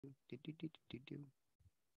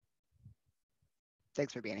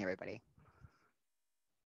Thanks for being here, everybody.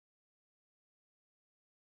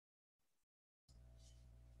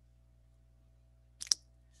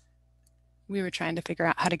 We were trying to figure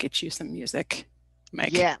out how to get you some music,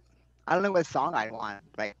 Mike. Yeah, I don't know what song I want,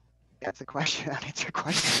 but that's a question. That's a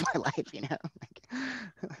question in my life, you know.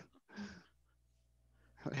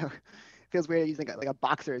 Like, feels weird using like a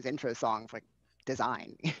boxer's intro song for like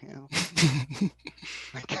design, you know.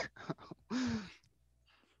 Like,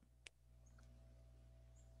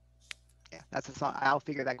 yeah, that's a song. I'll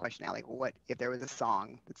figure that question out. Like, what if there was a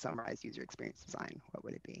song that summarized user experience design? What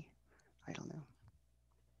would it be? I don't know.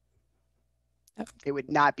 Oh. It would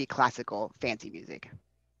not be classical fancy music.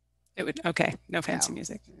 It would, okay, no fancy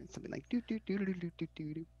music. Something like do do do do do do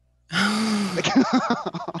do do. Like,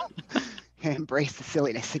 embrace the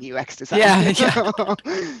silliness in UX design. Yeah.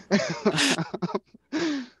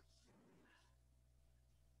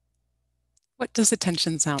 What does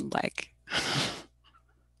attention sound like?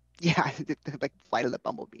 Yeah, like Flight of the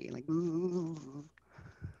Bumblebee, like.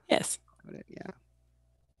 Yes. Yeah.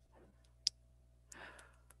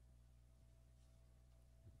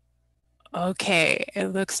 Okay, it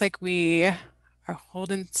looks like we are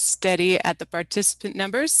holding steady at the participant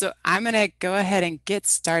numbers, so I'm going to go ahead and get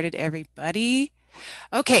started, everybody.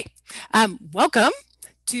 Okay, welcome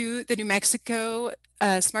to the New Mexico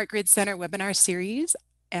Smart Grid Center webinar series.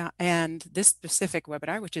 And this specific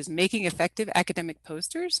webinar, which is Making Effective Academic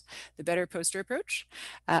Posters, the Better Poster Approach.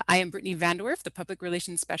 I am Brittany Vandorf, the Public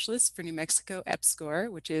Relations Specialist for New Mexico EPSCoR,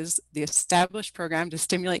 which is the established program to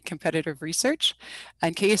stimulate competitive research.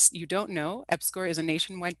 In case you don't know, EPSCoR is a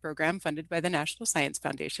nationwide program funded by the National Science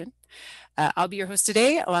Foundation. I'll be your host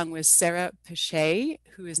today, along with Sarah Pichet,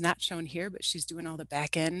 who is not shown here, but she's doing all the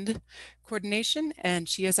back-end coordination, and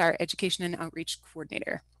she is our Education and Outreach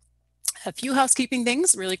Coordinator. A few housekeeping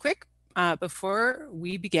things really quick before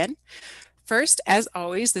we begin. First, as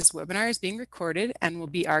always, this webinar is being recorded and will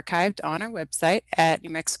be archived on our website at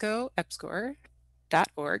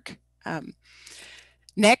newmexicoepscor.org.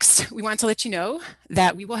 Next, we want to let you know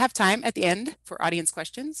that we will have time at the end for audience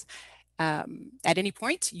questions. At any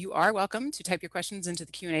point, you are welcome to type your questions into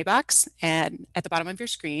the Q&A box and at the bottom of your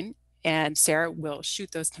screen, and Sarah will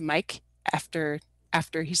shoot those to Mike after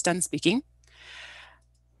he's done speaking.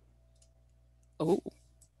 Oh,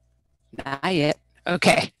 not yet.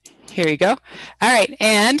 Okay, here we go. All right,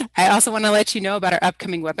 and I also want to let you know about our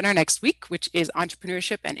upcoming webinar next week, which is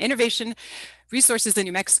Entrepreneurship and Innovation Resources in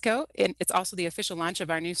New Mexico. And it's also the official launch of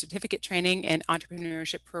our new certificate training and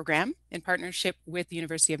entrepreneurship program in partnership with the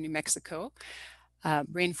University of New Mexico,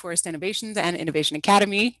 Rainforest Innovations and Innovation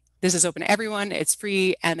Academy. This is open to everyone, it's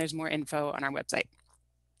free, and there's more info on our website.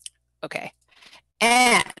 Okay,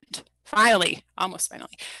 and finally, almost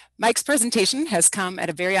finally, Mike's presentation has come at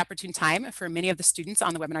a very opportune time for many of the students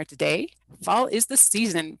on the webinar today. Fall is the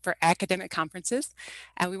season for academic conferences,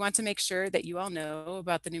 and we want to make sure that you all know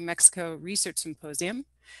about the New Mexico Research Symposium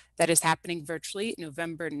that is happening virtually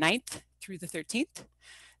November 9th through the 13th.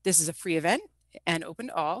 This is a free event and open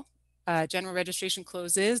to all. General registration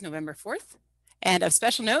closes November 4th. And of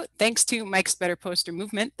special note, thanks to Mike's Better Poster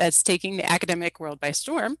movement that's taking the academic world by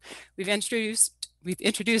storm, we've introduced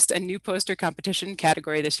a new poster competition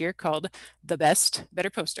category this year called the Best Better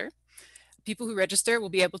Poster. People who register will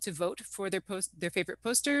be able to vote for their favorite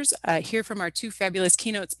posters, hear from our two fabulous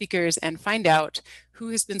keynote speakers, and find out who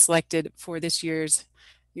has been selected for this year's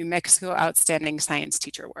New Mexico Outstanding Science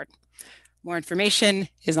Teacher Award. More information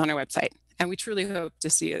is on our website, and we truly hope to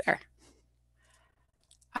see you there.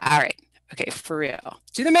 All right. Okay, for real.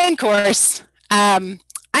 To the main course.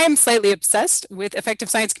 I am slightly obsessed with effective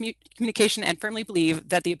science communication and firmly believe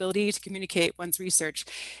that the ability to communicate one's research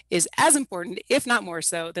is as important, if not more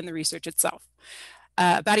so, than the research itself.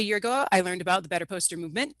 About a year ago, I learned about the Better Poster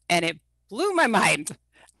movement, and it blew my mind.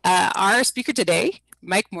 Our speaker today,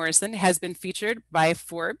 Mike Morrison, has been featured by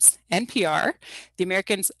Forbes, NPR, the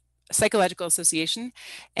American Psychological Association,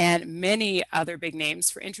 and many other big names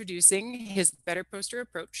for introducing his Better Poster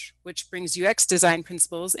approach, which brings UX design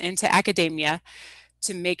principles into academia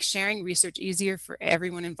to make sharing research easier for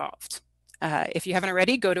everyone involved. If you haven't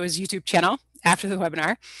already, go to his YouTube channel after the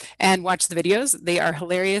webinar and watch the videos. They are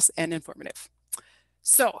hilarious and informative.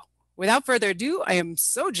 So without further ado, I am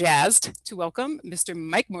so jazzed to welcome Mr.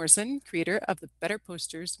 Mike Morrison, creator of the Better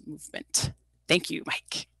Posters movement. Thank you,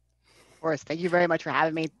 Mike. Of course, thank you very much for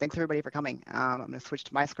having me. Thanks everybody for coming. I'm going to switch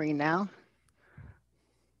to my screen now.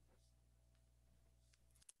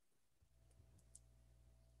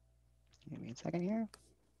 Give me a second here.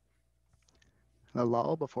 A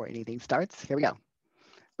lull before anything starts. Here we go.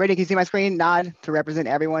 Brady, can you see my screen? Nod to represent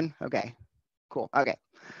everyone. Okay, cool. Okay.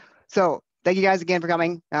 So thank you guys again for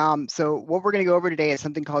coming. So what we're going to go over today is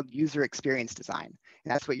something called user experience design.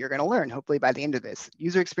 And that's what you're going to learn, hopefully, by the end of this.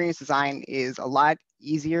 User experience design is a lot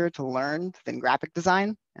easier to learn than graphic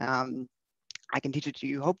design. I can teach it to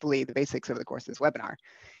you, hopefully, the basics over the course of this webinar.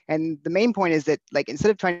 And the main point is that, like, instead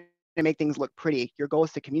of trying to make things look pretty, your goal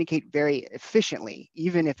is to communicate very efficiently,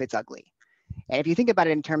 even if it's ugly. And if you think about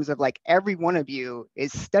it in terms of like every one of you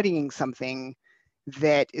is studying something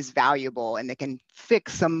that is valuable and that can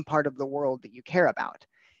fix some part of the world that you care about.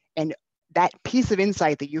 And that piece of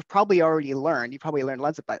insight that you've probably already learned, you've probably learned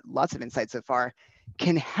lots of insights so far,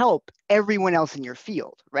 can help everyone else in your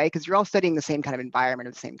field, right? Because you're all studying the same kind of environment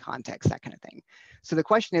or the same context, that kind of thing. So the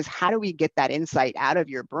question is, how do we get that insight out of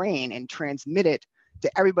your brain and transmit it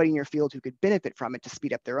to everybody in your field who could benefit from it to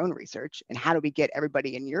speed up their own research? And how do we get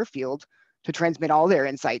everybody in your field to transmit all their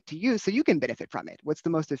insight to you so you can benefit from it? What's the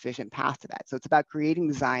most efficient path to that? So it's about creating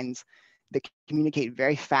designs that communicate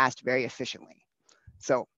very fast, very efficiently.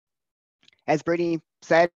 So as Brittany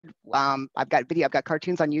said, I've got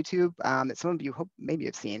cartoons on YouTube that some of you maybe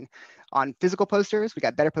have seen on physical posters. We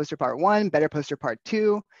got Better Poster Part 1, Better Poster Part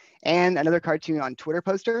 2, and another cartoon on Twitter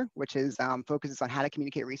Poster, which is focuses on how to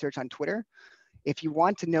communicate research on Twitter. If you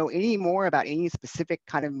want to know any more about any specific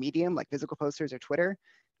kind of medium like physical posters or Twitter,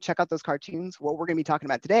 check out those cartoons. What we're going to be talking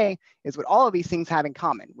about today is what all of these things have in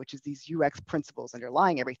common, which is these UX principles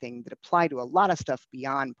underlying everything that apply to a lot of stuff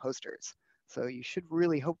beyond posters. So you should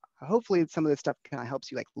really hopefully some of this stuff kind of helps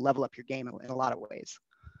you like level up your game in a lot of ways.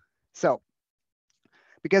 So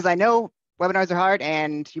because I know webinars are hard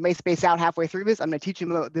and you may space out halfway through this, I'm going to teach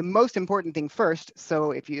you the most important thing first.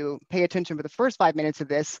 So if you pay attention for the first 5 minutes of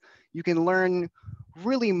this, you can learn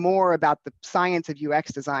really more about the science of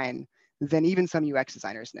UX design than even some UX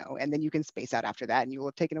designers know. And then you can space out after that and you will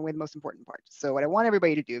have taken away the most important part. So what I want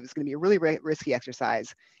everybody to do, this is going to be a really risky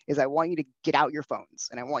exercise, is I want you to get out your phones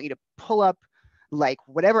and I want you to pull up like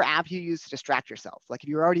whatever app you use to distract yourself. Like if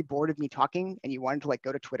you're already bored of me talking and you wanted to like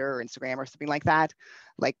go to Twitter or Instagram or something like that,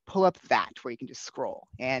 like pull up that where you can just scroll.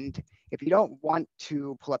 And if you don't want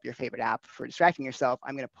to pull up your favorite app for distracting yourself,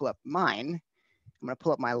 I'm going to pull up mine. I'm going to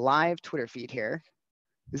pull up my live Twitter feed here.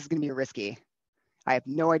 This is going to be risky. I have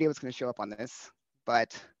no idea what's going to show up on this,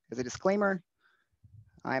 but as a disclaimer,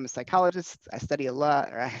 I'm a psychologist. I study a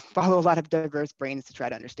lot, or I follow a lot of diverse brains to try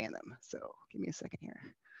to understand them. So give me a second here.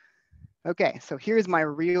 Okay, so here's my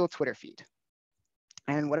real Twitter feed.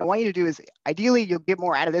 And what I want you to do is, ideally, you'll get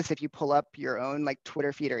more out of this if you pull up your own like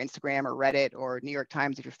Twitter feed or Instagram or Reddit or New York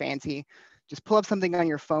Times if you're fancy. Just pull up something on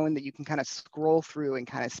your phone that you can kind of scroll through and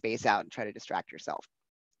kind of space out and try to distract yourself.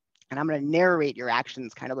 And I'm going to narrate your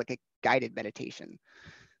actions kind of like a guided meditation.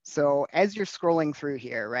 So as you're scrolling through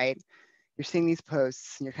here, right, you're seeing these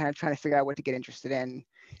posts and you're kind of trying to figure out what to get interested in.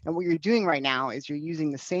 And what you're doing right now is you're using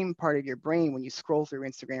the same part of your brain when you scroll through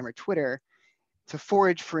Instagram or Twitter to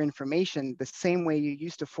forage for information the same way you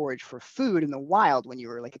used to forage for food in the wild when you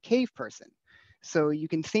were like a cave person. So you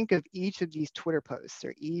can think of each of these Twitter posts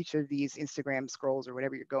or each of these Instagram scrolls or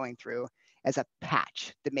whatever you're going through as a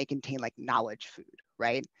patch that may contain like knowledge food,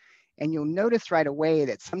 right? And you'll notice right away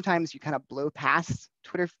that sometimes you kind of blow past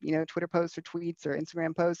Twitter, Twitter posts or tweets or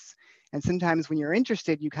Instagram posts. And sometimes when you're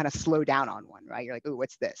interested, you kind of slow down on one, right? You're like, oh,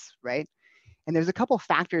 what's this, right? And there's a couple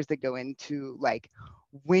factors that go into like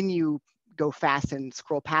when you go fast and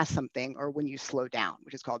scroll past something or when you slow down,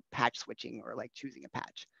 which is called patch switching or like choosing a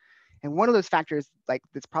patch. And one of those factors like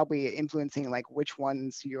that's probably influencing like which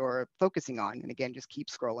ones you're focusing on. And again, just keep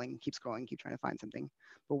scrolling, keep trying to find something.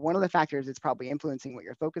 But one of the factors that's probably influencing what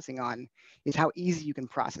you're focusing on is how easy you can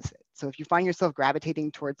process it. So if you find yourself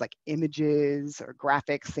gravitating towards like images or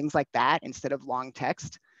graphics, things like that, instead of long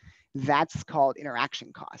text, that's called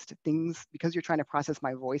interaction cost. Things, because you're trying to process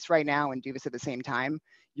my voice right now and do this at the same time,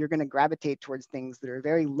 you're going to gravitate towards things that are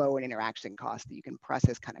very low in interaction cost that you can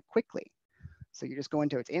process kind of quickly. So you're just going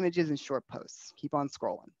to its images and short posts. Keep on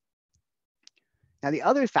scrolling. Now, the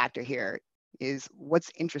other factor here is what's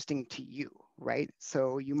interesting to you, right?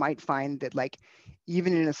 So you might find that like,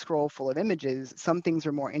 even in a scroll full of images, some things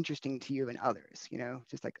are more interesting to you than others,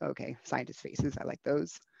 just like, okay, scientist faces, I like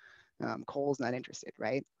those. Cole's not interested,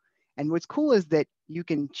 right? And what's cool is that you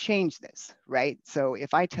can change this, right? So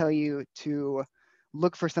if I tell you to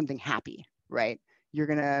look for something happy, right? You're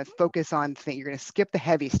gonna focus on you're gonna skip the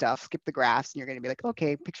heavy stuff, skip the graphs, and you're gonna be like,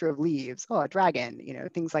 okay, picture of leaves, oh, a dragon,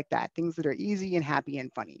 things like that, things that are easy and happy and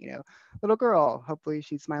funny, little girl, hopefully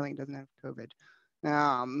she's smiling, doesn't have COVID.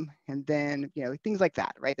 And then, things like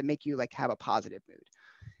that, right? That make you like have a positive mood.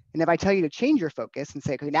 And if I tell you to change your focus and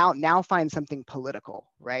say, okay, now find something political,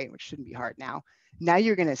 right? Which shouldn't be hard now. Now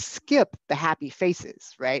you're going to skip the happy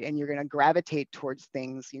faces, right? And you're going to gravitate towards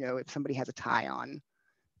things, if somebody has a tie on,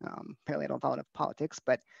 Apparently I don't follow enough politics,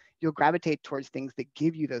 but you'll gravitate towards things that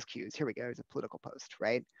give you those cues. Here we go, there's a political post,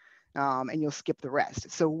 right? And you'll skip the rest.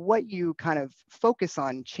 So what you kind of focus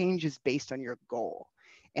on changes based on your goal.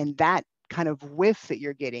 And that kind of whiff that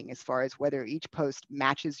you're getting as far as whether each post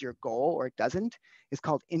matches your goal or it doesn't is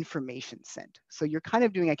called information sent. So you're kind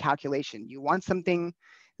of doing a calculation. You want something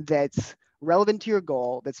that's relevant to your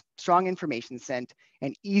goal, that's strong information sent,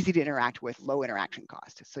 and easy to interact with, low interaction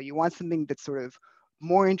cost. So you want something that's sort of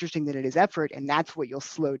more interesting than it is effort, and that's what you'll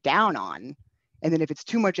slow down on. And then if it's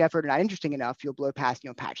too much effort or not interesting enough, you'll blow past and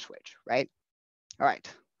you'll patch switch, right? All right,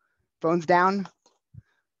 phones down.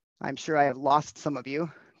 I'm sure I have lost some of you.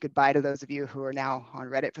 Goodbye to those of you who are now on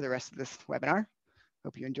Reddit for the rest of this webinar.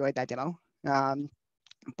 Hope you enjoyed that demo.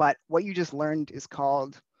 But what you just learned is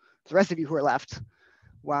called, the rest of you who are left,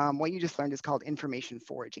 what you just learned is called information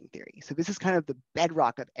foraging theory. So this is kind of the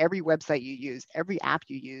bedrock of every website you use, every app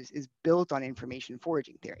you use is built on information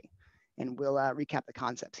foraging theory. And we'll recap the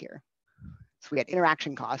concepts here. So we had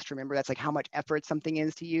interaction cost. Remember, that's like how much effort something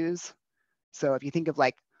is to use. So if you think of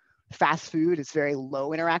like fast food, it's very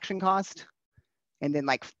low interaction cost. And then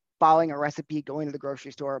like following a recipe, going to the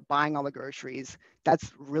grocery store, buying all the groceries,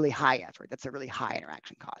 that's really high effort. That's a really high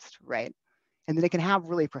interaction cost, right? And then it can have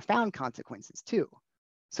really profound consequences too.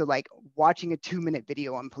 So like watching a 2-minute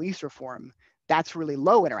video on police reform, that's really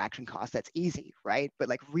low interaction cost. That's easy, right? But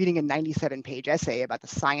like reading a 97-page essay about the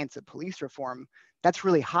science of police reform, that's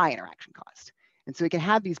really high interaction cost. And so it can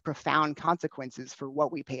have these profound consequences for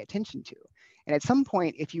what we pay attention to. And at some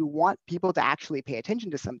point, if you want people to actually pay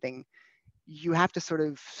attention to something, you have to sort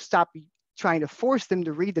of stop trying to force them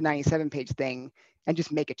to read the 97-page thing and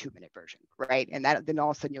just make a 2-minute version, right? And that then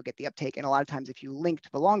all of a sudden you'll get the uptake. And a lot of times if you link to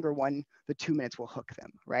the longer one, the 2 minutes will hook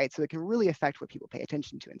them, right? So it can really affect what people pay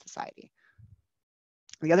attention to in society.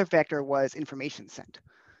 The other factor was information sent.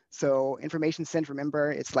 So information sent,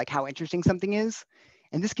 remember, it's like how interesting something is.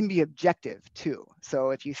 And this can be objective too. So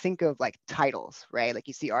if you think of like titles, right? Like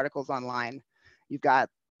you see articles online, you've got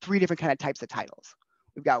 3 different kind of types of titles.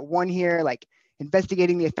 We've got one here, like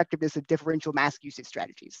investigating the effectiveness of differential mask usage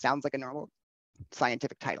strategies. Sounds like a normal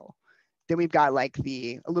scientific title. Then we've got like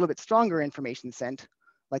a little bit stronger information sent,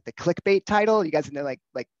 like the clickbait title. You guys know like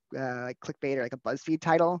clickbait or like a BuzzFeed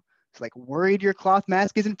title. So like worried your cloth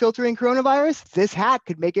mask isn't filtering coronavirus? This hack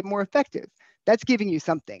could make it more effective. That's giving you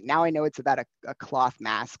something. Now I know it's about a cloth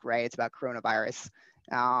mask, right? It's about coronavirus.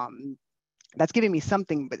 That's giving me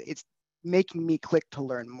something, but it's making me click to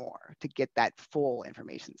learn more, to get that full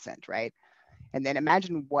information sent, right? And then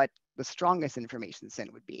imagine what the strongest information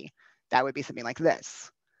sent would be. That would be something like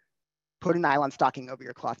this. Put a nylon stocking over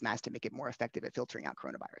your cloth mask to make it more effective at filtering out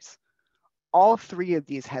coronavirus. All 3 of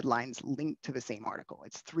these headlines link to the same article.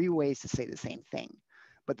 It's 3 ways to say the same thing.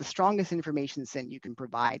 But the strongest information sent you can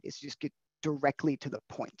provide is just get directly to the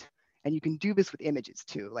point. And you can do this with images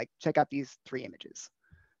too. Like check out these 3 images.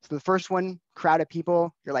 So the first one, crowd of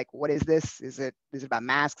people. You're like, what is this? Is it about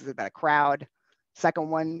masks? Is it about a crowd? Second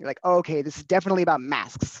one, you're like, oh, okay, this is definitely about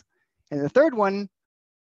masks. And the third one,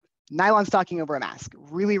 nylon stocking over a mask.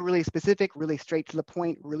 Really, really specific, really straight to the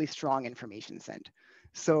point, really strong information sent.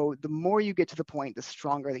 So the more you get to the point, the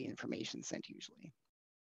stronger the information sent usually.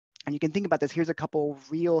 And you can think about this. Here's a couple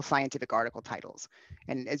real scientific article titles.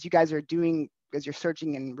 And as you guys are doing, as you're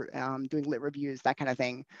searching and doing lit reviews, that kind of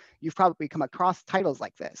thing, you've probably come across titles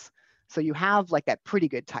like this. So you have like that pretty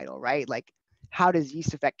good title, right? Like, how does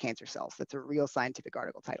yeast affect cancer cells? That's a real scientific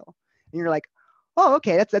article title. And you're like, oh,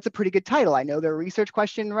 okay, that's a pretty good title. I know the research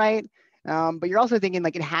question, right? But you're also thinking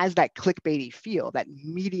like it has that clickbaity feel, that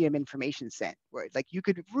medium information sent, where like you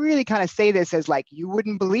could really kind of say this as like, you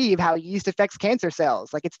wouldn't believe how yeast affects cancer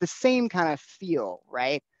cells. Like it's the same kind of feel,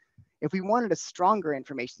 right? If we wanted a stronger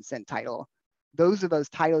information sent title, those are those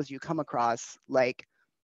titles you come across, like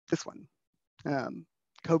this one,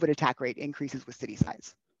 COVID attack rate increases with city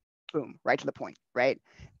size. Boom, right to the point, right?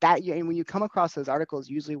 And when you come across those articles,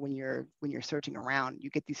 usually when you're searching around, you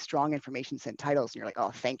get these strong information sent titles, and you're like,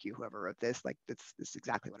 oh, thank you, whoever wrote this. Like this is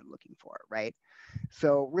exactly what I'm looking for, right?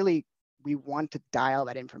 So really, we want to dial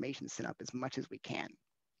that information sent up as much as we can.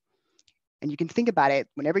 And you can think about it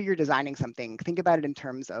whenever you're designing something. Think about it in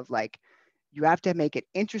terms of like, you have to make it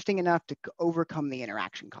interesting enough to overcome the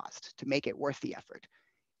interaction cost, to make it worth the effort.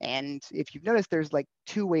 And if you've noticed, there's like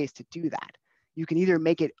 2 ways to do that. You can either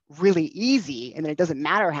make it really easy and then it doesn't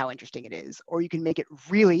matter how interesting it is, or you can make it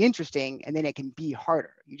really interesting and then it can be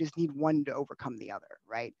harder. You just need one to overcome the other,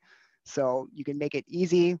 right? So you can make it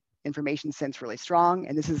easy, information sent's really strong.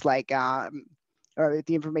 And this is like, or if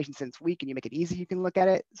the information sent's weak and you make it easy, you can look at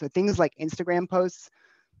it. So things like Instagram posts,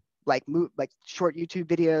 like short YouTube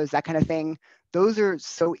videos, that kind of thing, those are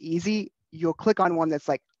so easy. you'll click on one that's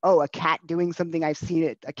like, oh, a cat doing something I've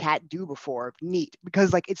seen a cat do before, neat,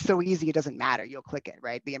 because like it's so easy, it doesn't matter. You'll click it,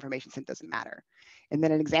 right? The information sent doesn't matter. And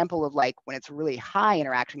then an example of like when it's really high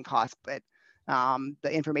interaction cost, but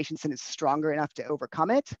the information sent is stronger enough to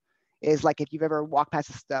overcome it, is like if you've ever walked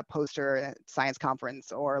past a poster at a science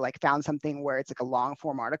conference or like found something where it's like a long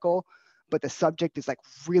form article, but the subject is like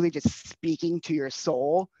really just speaking to your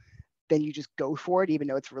soul, then you just go for it, even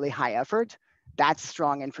though it's really high effort. That's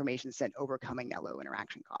strong information sent overcoming that low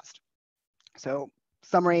interaction cost. So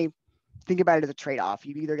summary, think about it as a trade-off.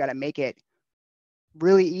 You've either got to make it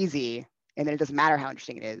really easy and then it doesn't matter how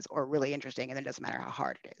interesting it is, or really interesting and then it doesn't matter how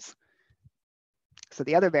hard it is. So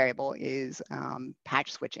the other variable is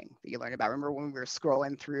patch switching that you learned about. Remember when we were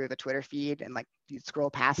scrolling through the Twitter feed and like you scroll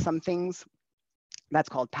past some things? That's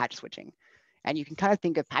called patch switching. And you can kind of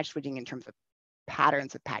think of patch switching in terms of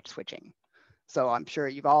patterns of patch switching. So I'm sure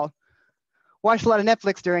you've all watched a lot of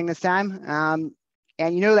Netflix during this time.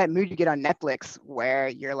 And you know that mood you get on Netflix where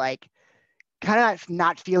you're like kind of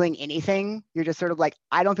not feeling anything. You're just sort of like,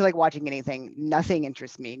 I don't feel like watching anything. Nothing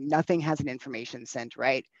interests me. Nothing has an information sent,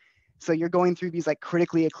 right? So you're going through these like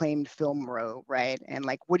critically acclaimed film row, right? And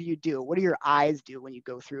like, what do you do? What do your eyes do when you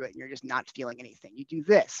go through it and you're just not feeling anything? You do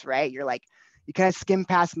this, right? You're like, you kind of skim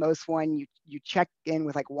past most one, you check in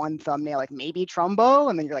with like one thumbnail, like maybe Trumbo,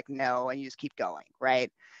 and then you're like, no, and you just keep going,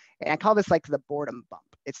 right? And I call this like the boredom bump.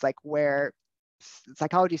 It's like where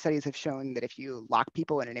psychology studies have shown that if you lock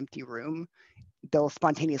people in an empty room, they'll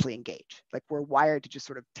spontaneously engage. Like we're wired to just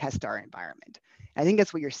sort of test our environment. I think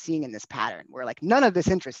that's what you're seeing in this pattern where like none of this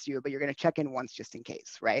interests you, but you're going to check in once just in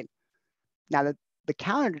case, right? Now the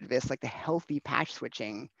counter to this, like the healthy patch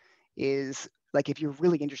switching is like if you're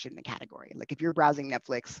really interested in the category, like if you're browsing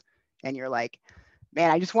Netflix and you're like,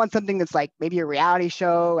 man, I just want something that's like maybe a reality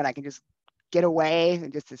show and I can just get away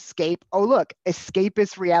and just escape. Oh, look,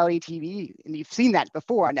 escapist reality TV. And you've seen that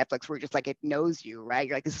before on Netflix where just like it knows you, right?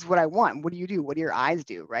 You're like, this is what I want. What do you do? What do your eyes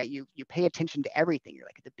do, right? You pay attention to everything. You're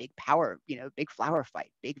like the big power, big flower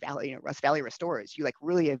fight, big valley, Rust Valley Restores. You like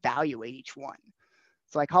really evaluate each one.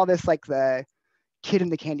 So I call this like the kid in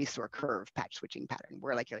the candy store curve patch switching pattern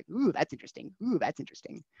where like you're like, ooh, that's interesting. Ooh, that's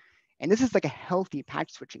interesting. And this is like a healthy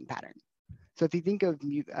patch switching pattern. So if you think of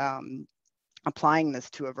applying this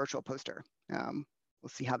to a virtual poster,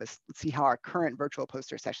 let's see how our current virtual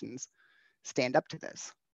poster sessions stand up to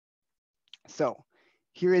this. So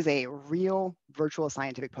here is a real virtual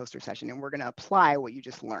scientific poster session, and we're going to apply what you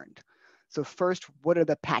just learned. So first, what are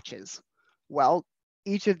the patches? Well,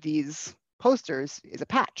 each of these posters is a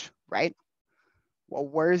patch, right? Well,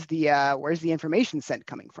 where's the information sent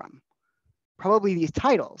coming from? Probably these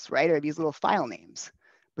titles, right? Or these little file names.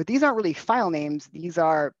 But these aren't really file names. These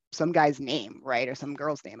are some guy's name, right? Or some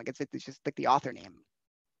girl's name. I guess it's just like the author name.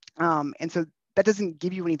 And so that doesn't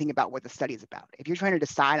give you anything about what the study is about. If you're trying to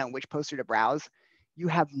decide on which poster to browse, you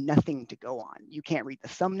have nothing to go on. You can't read the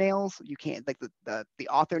thumbnails. You can't, like the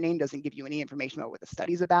author name doesn't give you any information about what the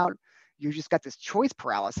study's about. You just got this choice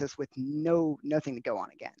paralysis with nothing to go on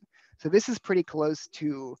again. So this is pretty close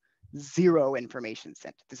to zero information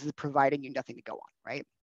sent. This is providing you nothing to go on, right?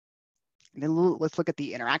 And then let's look at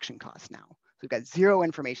the interaction cost now. So we've got zero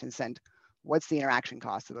information sent. What's the interaction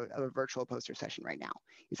cost of a virtual poster session right now?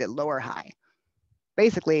 Is it low or high?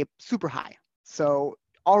 Basically, super high. So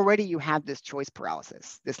already you have this choice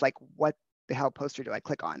paralysis, this like, what the hell poster do I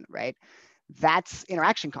click on, right? That's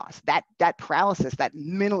interaction cost. That paralysis, that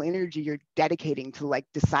mental energy you're dedicating to like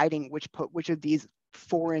deciding which of these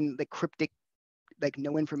foreign, like cryptic, like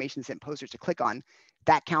no information sent posters to click on,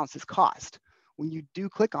 that counts as cost. When you do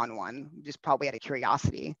click on one, just probably out of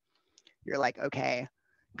curiosity, you're like, okay,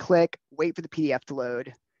 click, wait for the PDF to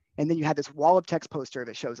load. And then you have this wall of text poster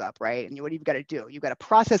that shows up, right? And what you've got to do, you've got to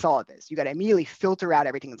process all of this. You got to immediately filter out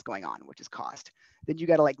everything that's going on, which is cost. Then you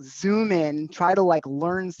got to like zoom in, try to like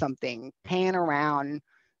learn something, pan around,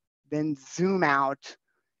 then zoom out,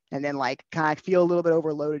 and then like kind of feel a little bit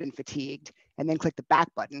overloaded and fatigued, and then click the back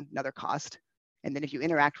button, another cost. And then if you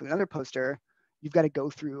interact with another poster, you've got to go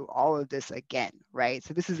through all of this again, right?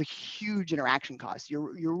 So this is a huge interaction cost.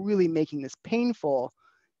 You're really making this painful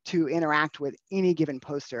to interact with any given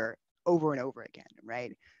poster over and over again,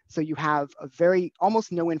 right? So you have a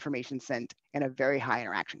almost no information sent and a very high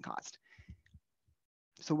interaction cost.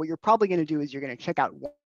 So what you're probably going to do is you're going to check out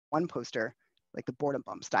one poster, like the boredom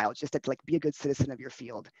bump style, just to like be a good citizen of your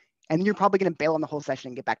field. And you're probably going to bail on the whole session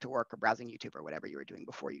and get back to work or browsing YouTube or whatever you were doing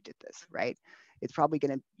before you did this, right? You're probably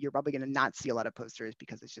going to not see a lot of posters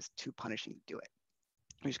because it's just too punishing to do it.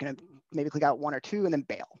 You're just going to maybe click out one or two and then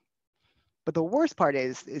bail. But the worst part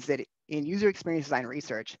is that in user experience design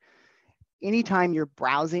research, anytime you're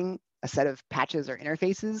browsing a set of patches or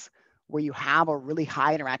interfaces, where you have a really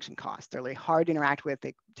high interaction cost. They're really hard to interact with,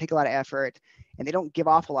 they take a lot of effort, and they don't give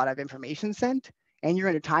off a lot of information sent, and you're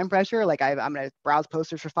under time pressure, like I'm going to browse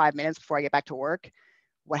posters for 5 minutes before I get back to work,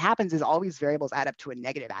 what happens is all these variables add up to a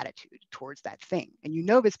negative attitude towards that thing. And you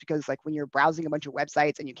know this because like when you're browsing a bunch of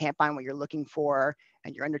websites and you can't find what you're looking for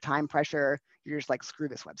and you're under time pressure, you're just like, screw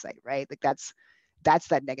this website, right? Like that's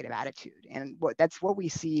that negative attitude. And that's what we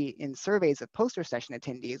see in surveys of poster session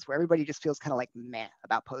attendees, where everybody just feels kind of like meh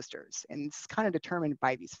about posters. And it's kind of determined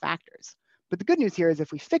by these factors. But the good news here is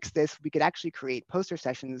if we fix this, we could actually create poster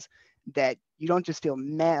sessions that you don't just feel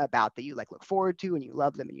meh about, that you like look forward to and you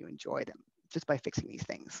love them and you enjoy them, just by fixing these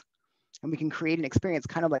things. And we can create an experience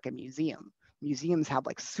kind of like a museum. Museums have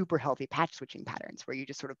like super healthy patch switching patterns where you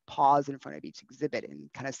just sort of pause in front of each exhibit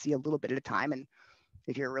and kind of see a little bit at a time. And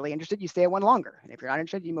if you're really interested, you stay at one longer. And if you're not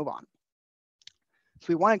interested, you move on. So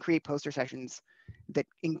we want to create poster sessions that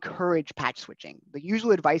encourage patch switching. The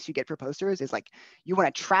usual advice you get for posters is like, you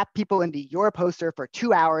want to trap people into your poster for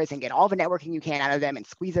 2 hours and get all the networking you can out of them and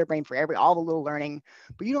squeeze their brain for all the little learning.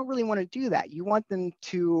 But you don't really want to do that. You want them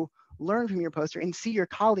to learn from your poster and see your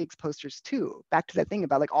colleagues' posters too. Back to that thing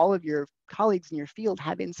about like all of your colleagues in your field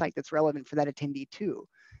have insight that's relevant for that attendee too.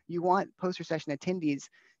 You want poster session attendees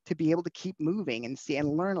to be able to keep moving and see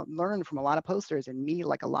and learn from a lot of posters and meet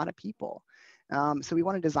like a lot of people. So we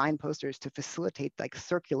want to design posters to facilitate like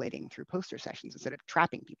circulating through poster sessions instead of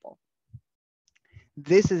trapping people.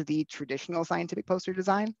 This is the traditional scientific poster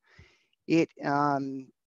design. I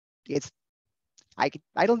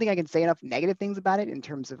don't think I can say enough negative things about it in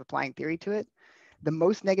terms of applying theory to it. The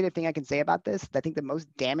most negative thing I can say about this, I think the most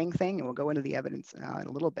damning thing, and we'll go into the evidence in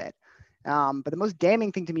a little bit, but the most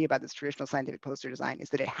damning thing to me about this traditional scientific poster design is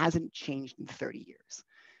that it hasn't changed in 30 years.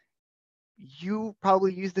 You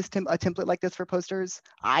probably use a template like this for posters.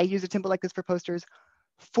 I use a template like this for posters.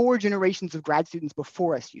 4 generations of grad students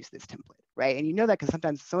before us use this template, right? And you know that because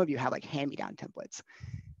sometimes some of you have like hand-me-down templates.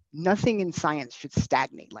 Nothing in science should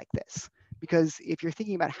stagnate like this. Because if you're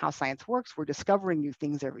thinking about how science works, we're discovering new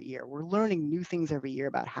things every year. We're learning new things every year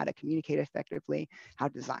about how to communicate effectively, how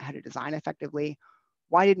to design effectively.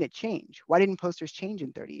 Why didn't it change? Why didn't posters change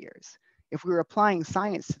in 30 years? If we were applying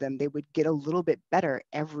science to them, they would get a little bit better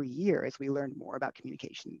every year as we learned more about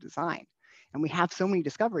communication and design. And we have so many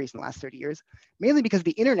discoveries in the last 30 years, mainly because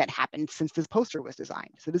the internet happened since this poster was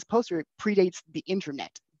designed. So this poster predates the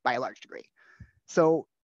internet by a large degree. So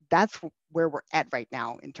that's where we're at right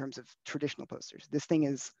now in terms of traditional posters. This thing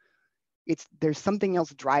is, there's something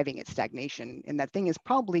else driving its stagnation, and that thing is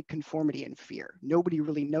probably conformity and fear. Nobody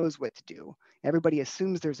really knows what to do. Everybody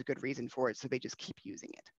assumes there's a good reason for it, so they just keep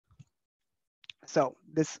using it. So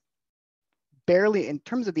this barely, in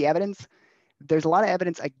terms of the evidence, there's a lot of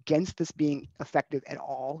evidence against this being effective at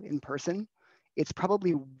all in person. It's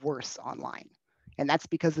probably worse online. And that's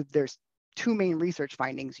because there's 2 main research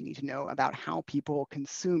findings you need to know about how people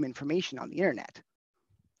consume information on the internet.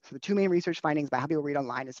 So the 2 main research findings about how people read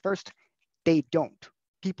online is, first, they don't.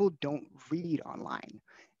 People don't read online.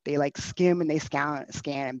 They like skim and they scan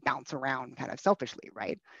and bounce around kind of selfishly,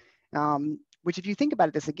 right? Which if you think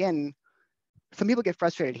about this again, some people get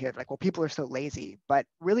frustrated here, like, well, people are so lazy. But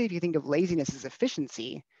really, if you think of laziness as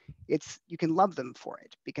efficiency, you can love them for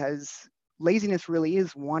it, because laziness really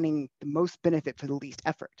is wanting the most benefit for the least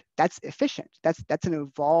effort. That's efficient. That's an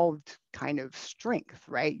evolved kind of strength,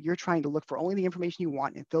 right? You're trying to look for only the information you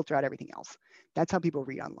want and filter out everything else. That's how people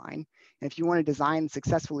read online. And if you want to design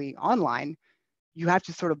successfully online, you have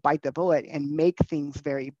to sort of bite the bullet and make things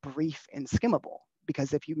very brief and skimmable,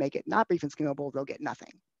 because if you make it not brief and skimmable, they'll get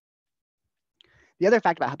nothing. The other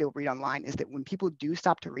fact about how people read online is that when people do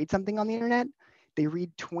stop to read something on the internet, they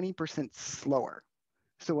read 20% slower.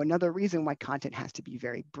 So another reason why content has to be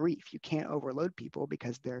very brief. You can't overload people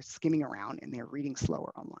because they're skimming around and they're reading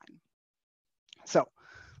slower online. So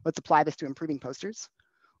let's apply this to improving posters.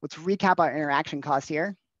 Let's recap our interaction costs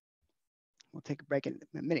here. We'll take a break in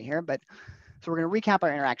a minute here, but so we're going to recap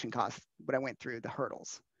our interaction costs, what I went through, the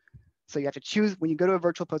hurdles. So you have to choose, when you go to a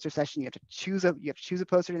virtual poster session, you have to choose a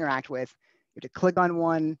poster to interact with. You have to click on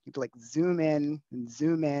one, you have to like zoom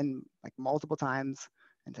in like multiple times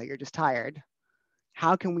until you're just tired.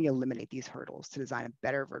 How can we eliminate these hurdles to design a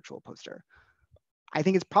better virtual poster? I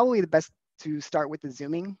think it's probably the best to start with the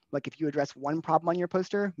zooming. Like if you address one problem on your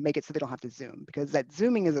poster, make it so they don't have to zoom, because that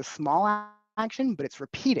zooming is a small action, but it's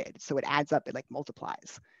repeated. So it adds up, it like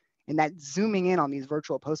multiplies. And that zooming in on these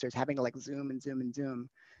virtual posters, having to like zoom and zoom and zoom,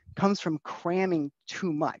 comes from cramming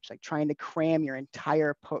too much, like trying to cram your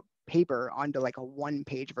entire paper onto like a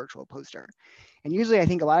 1-page virtual poster. And usually I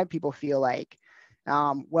think a lot of people feel like,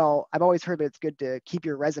 well, I've always heard that it's good to keep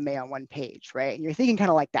your resume on 1 page, right? And you're thinking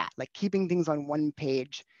kind of like that, like keeping things on 1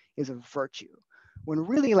 page is a virtue. When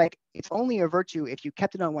really, like, it's only a virtue if you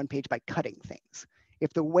kept it on one page by cutting things.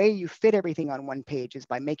 If the way you fit everything on one page is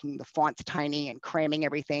by making the fonts tiny and cramming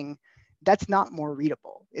everything, that's not more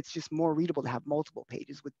readable. It's just more readable to have multiple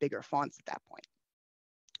pages with bigger fonts at that point.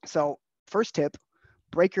 So first tip,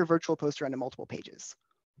 break your virtual poster into multiple pages.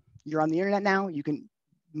 You're on the internet now,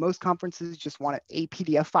 most conferences just want a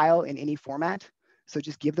PDF file in any format. So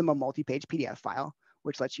just give them a multi-page PDF file,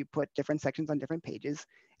 which lets you put different sections on different pages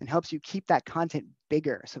and helps you keep that content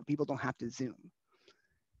bigger so people don't have to zoom.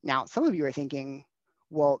 Now, some of you are thinking,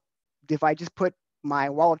 well, if I just put my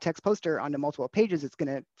wall of text poster onto multiple pages, it's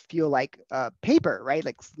gonna feel like paper, right?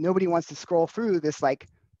 Like nobody wants to scroll through this like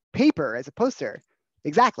paper as a poster.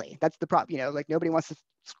 Exactly, that's the problem. You know, like nobody wants to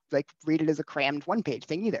like read it as a crammed one-page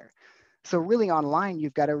thing either. So really online,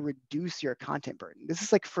 you've got to reduce your content burden. This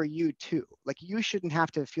is like for you too. Like you shouldn't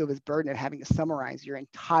have to feel this burden of having to summarize your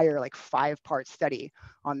entire like 5-part study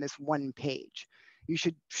on this one page. You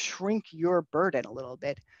should shrink your burden a little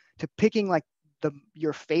bit to picking like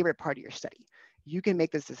your favorite part of your study. You can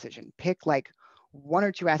make this decision. Pick like 1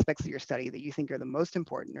 or 2 aspects of your study that you think are the most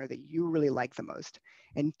important or that you really like the most,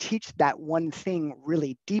 and teach that one thing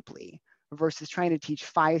really deeply versus trying to teach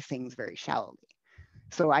 5 things very shallowly.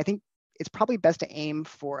 So I think it's probably best to aim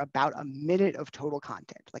for about a minute of total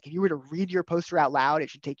content. Like if you were to read your poster out loud, it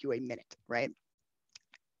should take you a minute, right?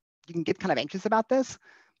 You can get kind of anxious about this,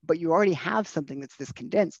 but you already have something that's this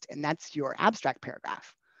condensed, and that's your abstract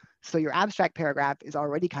paragraph. So your abstract paragraph is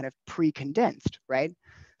already kind of pre-condensed, right?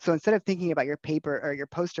 So instead of thinking about your paper or your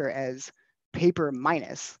poster as paper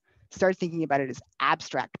minus, start thinking about it as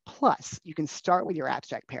abstract plus. You can start with your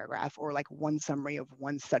abstract paragraph or like one summary of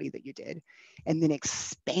one study that you did, and then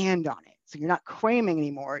expand on it. So you're not cramming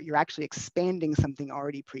anymore, you're actually expanding something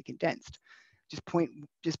already pre-condensed. Just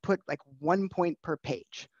put like 1 point per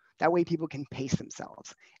page. That way people can pace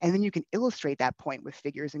themselves. And then you can illustrate that point with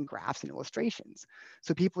figures and graphs and illustrations.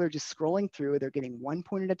 So people are just scrolling through, they're getting 1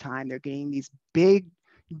 point at a time, they're getting these big,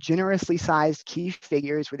 generously sized key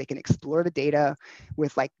figures where they can explore the data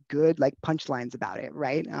with like good like punchlines about it,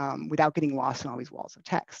 right? Without getting lost in all these walls of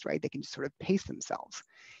text, right? They can just sort of pace themselves.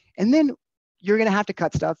 And then you're gonna have to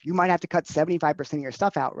cut stuff. You might have to cut 75% of your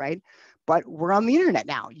stuff out, right? But we're on the internet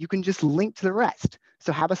now. You can just link to the rest.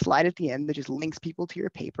 So have a slide at the end that just links people to your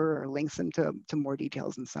paper or links them to more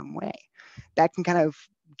details in some way. That can kind of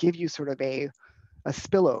give you sort of a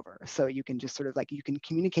spillover. So you can just sort of like, you can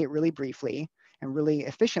communicate really briefly and really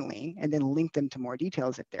efficiently, and then link them to more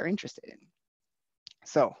details if they're interested in.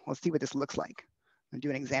 So let's see what this looks like. I'm gonna do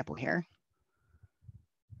an example here.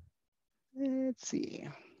 Let's see.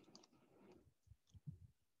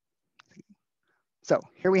 So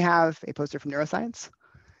here we have a poster from neuroscience.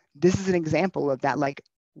 This is an example of that like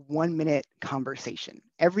 1 minute conversation.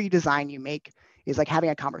 Every design you make is like having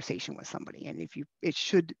a conversation with somebody. And it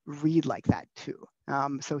should read like that too.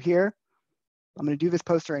 So here, I'm gonna do this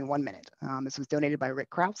poster in 1 minute. This was donated by Rick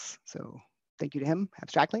Krause. So thank you to him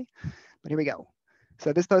abstractly, but here we go.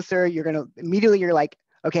 So this poster, you're like,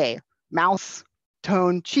 okay, mouse,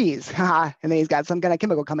 tone, cheese, and then he's got some kind of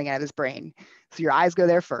chemical coming out of his brain. So your eyes go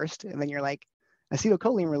there first, and then you're like,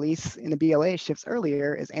 acetylcholine release in the BLA shifts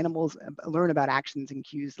earlier as animals learn about actions and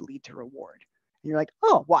cues that lead to reward. And you're like,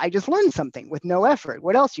 oh, well, I just learned something with no effort.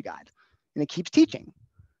 What else you got? And it keeps teaching.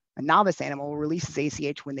 A novice animal releases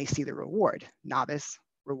ACH when they see the reward. Novice,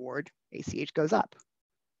 reward, ACH goes up.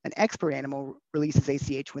 An expert animal releases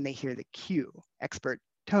ACH when they hear the cue. Expert,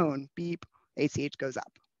 tone, beep, ACH goes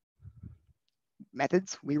up.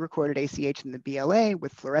 Methods, we recorded ACH in the BLA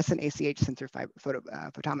with fluorescent ACH sensor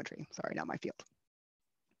photometry. Sorry, not my field.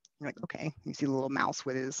 You're like, okay, you see the little mouse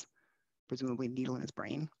with his presumably needle in his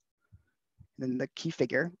brain. And then the key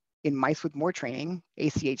figure, in mice with more training,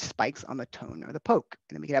 ACH spikes on the tone or the poke.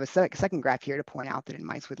 And then we could have a second graph here to point out that in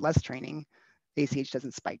mice with less training, ACH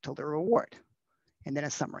doesn't spike till the reward. And then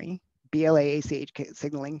a summary, BLA ACH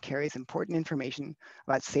signaling carries important information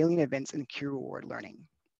about salient events and cue reward learning.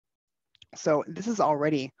 So this is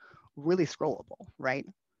already really scrollable, right?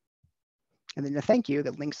 And then a thank you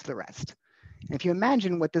that links to the rest. And if you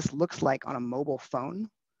imagine what this looks like on a mobile phone,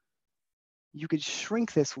 you could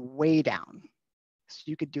shrink this way down. So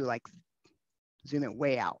you could do like, zoom it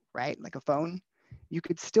way out, right? Like a phone, you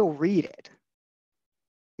could still read it.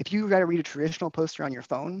 If you got to read a traditional poster on your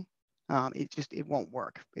phone, it won't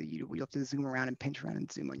work. You'll have to zoom around and pinch around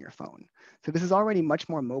and zoom on your phone. So this is already much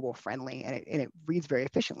more mobile friendly, and it reads very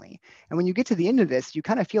efficiently. And when you get to the end of this, you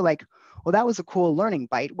kind of feel like, well, that was a cool learning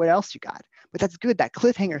bite. What else you got? But that's good. That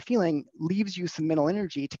cliffhanger feeling leaves you some mental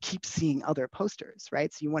energy to keep seeing other posters,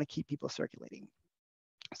 right? So you want to keep people circulating.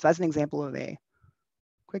 So that's an example of a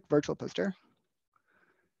quick virtual poster.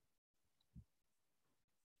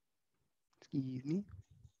 Excuse me.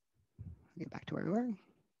 Get back to where we were.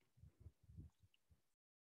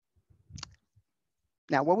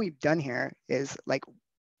 Now, what we've done here is like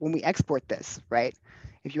when we export this, right?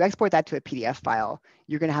 If you export that to a PDF file,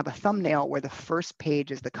 you're going to have a thumbnail where the first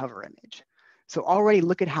page is the cover image. So already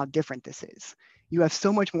look at how different this is. You have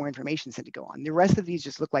so much more information to go on. The rest of these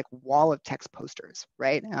just look like wall of text posters,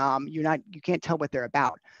 right? You can't tell what they're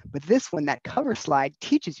about. But this one, that cover slide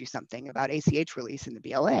teaches you something about ACH release in the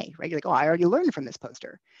BLA, right? You're like, oh, I already learned from this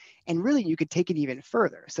poster. And really, you could take it even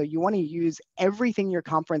further. So you want to use everything your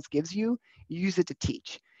conference gives you, use it to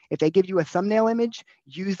teach. If they give you a thumbnail image,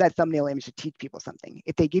 use that thumbnail image to teach people something.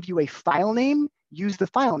 If they give you a file name, use the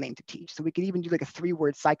file name to teach. So we could even do like a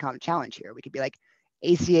 3-word SciComm challenge here. We could be like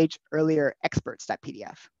ACH earlier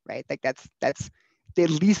experts.pdf, right? Like that's at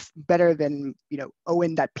least better than,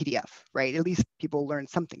 Owen.pdf, right? At least people learn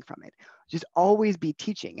something from it. Just always be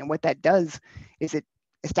teaching. And what that does is it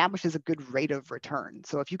establishes a good rate of return.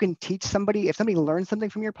 So if you can teach somebody, if somebody learns something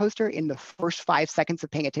from your poster in the first 5 seconds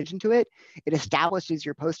of paying attention to it, it establishes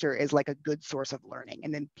your poster as like a good source of learning,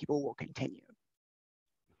 and then people will continue.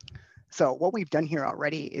 So what we've done here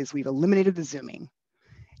already is we've eliminated the zooming,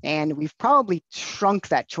 and we've probably shrunk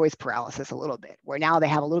that choice paralysis a little bit, where now they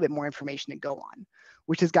have a little bit more information to go on,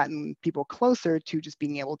 which has gotten people closer to just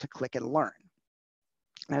being able to click and learn.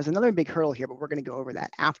 And there's another big hurdle here, but we're going to go over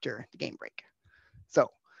that after the game break. So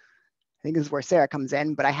I think this is where Sarah comes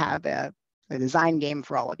in, but I have a design game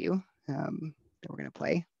for all of you that we're going to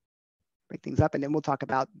play, break things up, and then we'll talk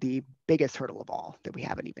about the biggest hurdle of all that we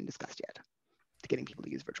haven't even discussed yet to getting people to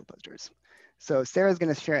use virtual posters. So Sarah's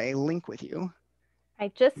going to share a link with you. I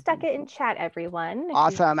just stuck it in chat, everyone.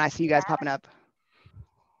 Awesome. I see you guys popping up.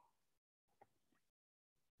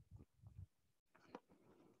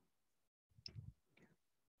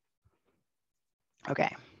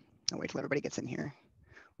 Okay. I'll wait till everybody gets in here.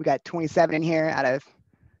 We got 27 in here out of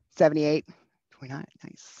 78. 29.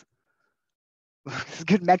 Nice. This is a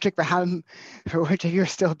good metric for which of you are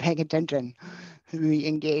still paying attention. Really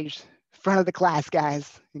engaged. Front of the class,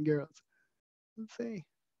 guys and girls. Let's see.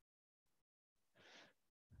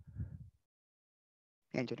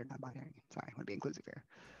 And gender not binary. Sorry, I want to be inclusive here.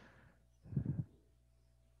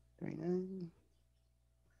 39.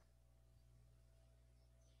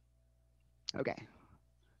 Okay.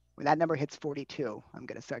 When that number hits 42, I'm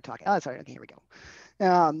going to start talking. Oh, sorry. Okay, here we go.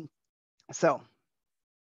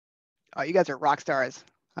 You guys are rock stars.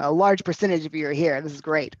 A large percentage of you are here. This is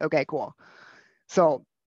great. Okay, cool. So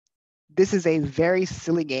this is a very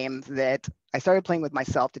silly game that I started playing with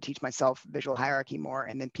myself to teach myself visual hierarchy more.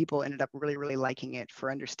 And then people ended up really, really liking it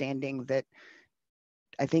for understanding that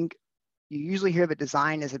I think you usually hear that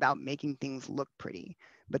design is about making things look pretty,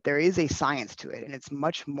 but there is a science to it, and it's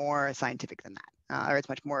much more scientific than that, or it's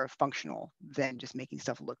much more functional than just making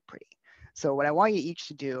stuff look pretty. So what I want you each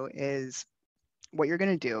to do is what you're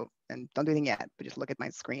going to do, and don't do anything yet, but just look at my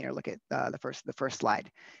screen or look at the first slide,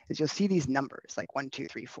 is you'll see these numbers like 1, 2,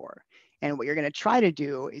 3, 4. And what you're going to try to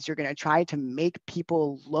do is you're going to try to make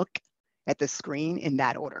people look at the screen in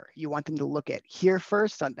that order. You want them to look at here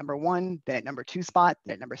first on number 1, then at number 2 spot,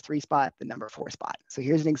 then at number 3 spot, then number 4 spot. So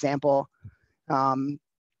here's an example from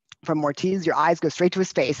Mortiz. Your eyes go straight to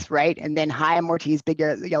his face, right? And then hi, Mortiz, big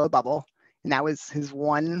yellow bubble. And that was his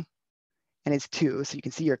 1 and his 2. So you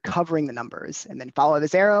can see you're covering the numbers. And then follow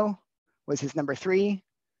this arrow was his number 3.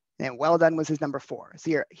 And well done was his number 4.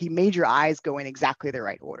 So he made your eyes go in exactly the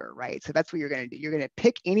right order, right? So that's what you're going to do. You're going to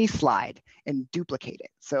pick any slide and duplicate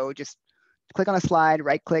it. So just click on a slide,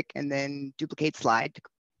 right click, and then duplicate slide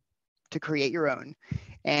to create your own.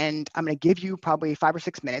 And I'm going to give you probably 5 or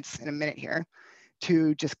 6 minutes in a minute here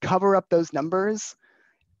to just cover up those numbers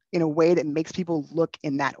in a way that makes people look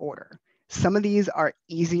in that order. Some of these are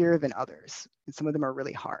easier than others, and some of them are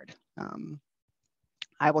really hard.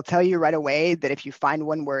 I will tell you right away that if you find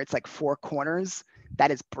one where it's like 4 corners,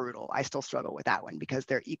 that is brutal. I still struggle with that one because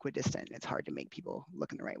they're equidistant. It's hard to make people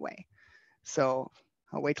look in the right way. So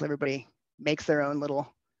I'll wait till everybody makes their own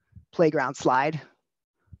little playground slide.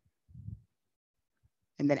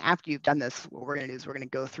 And then after you've done this, what we're going to do is we're going to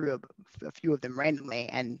go through a few of them randomly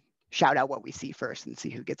and shout out what we see first and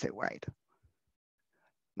see who gets it right.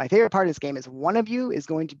 My favorite part of this game is one of you is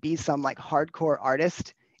going to be some like hardcore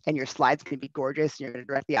artist, and your slide's going to be gorgeous, and you're going to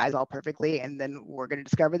direct the eyes all perfectly, and then we're going to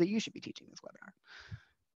discover that you should be teaching this webinar.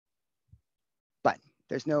 But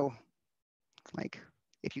there's no, like,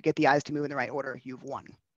 if you get the eyes to move in the right order, you've won.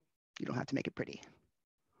 You don't have to make it pretty.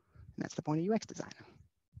 And that's the point of UX design.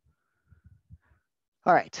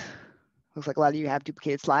 All right, looks like a lot of you have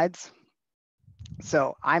duplicated slides.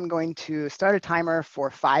 So I'm going to start a timer for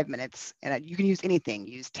 5 minutes, and you can use anything.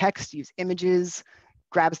 Use text, use images,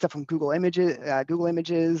 grab stuff from Google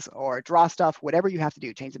Images or draw stuff, whatever you have to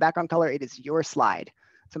do, change the background color, it is your slide.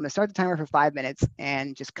 So I'm gonna start the timer for 5 minutes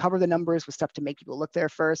and just cover the numbers with stuff to make people look there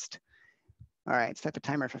first. All right, set the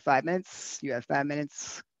timer for 5 minutes. You have 5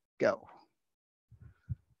 minutes, go.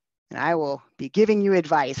 And I will be giving you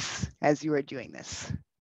advice as you are doing this.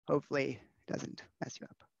 Hopefully it doesn't mess you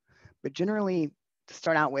up. But generally, to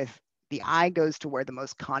start out with, the eye goes to where the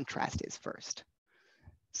most contrast is first.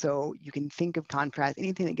 So you can think of contrast,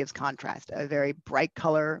 anything that gives contrast, a very bright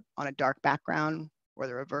color on a dark background or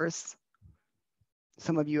the reverse.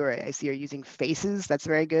 Some of you I see are using faces. That's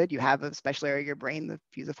very good. You have a special area of your brain, the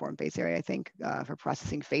fusiform face area, I think, for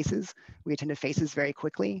processing faces. We attend to faces very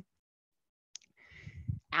quickly.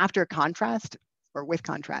 After contrast, or with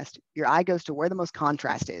contrast, your eye goes to where the most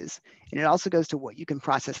contrast is, and it also goes to what you can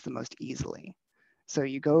process the most easily. So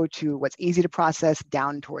you go to what's easy to process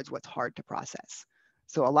down towards what's hard to process.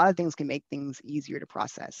 So a lot of things can make things easier to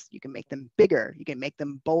process. You can make them bigger, you can make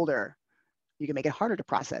them bolder, you can make it harder to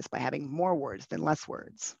process by having more words than less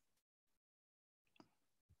words.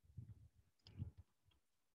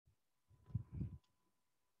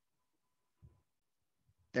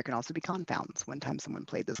 There can also be confounds. One time someone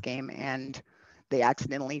played this game and they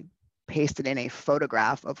accidentally pasted in a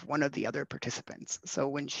photograph of one of the other participants. So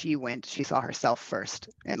when she went, she saw herself first,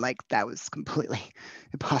 and like that was completely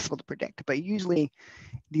impossible to predict. But usually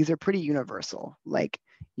these are pretty universal. Like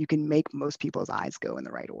you can make most people's eyes go in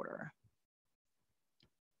the right order.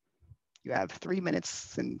 You have 3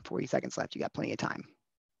 minutes and 40 seconds left. You got plenty of time.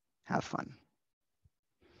 Have fun.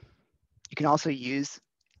 You can also use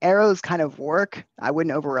arrows kind of work. I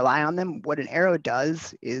wouldn't over rely on them. What an arrow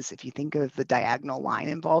does is if you think of the diagonal line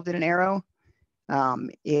involved in an arrow,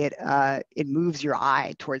 it moves your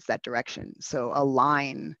eye towards that direction. So a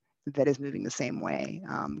line that is moving the same way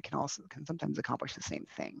can sometimes accomplish the same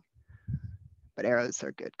thing. But arrows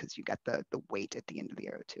are good because you got the weight at the end of the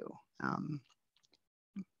arrow too.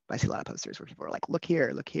 I see a lot of posters where people are like, look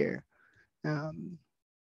here, look here.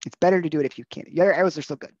 It's better to do it if you can. Your arrows are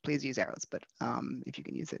still good. Please use arrows, but if you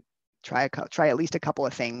can use it, try at least a couple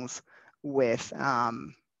of things with not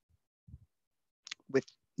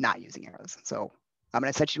using arrows. So I'm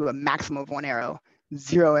going to set you to a maximum of 1 arrow,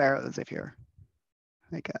 0 arrows if you're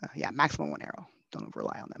like, yeah, maximum 1 arrow. Don't over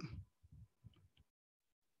rely on them.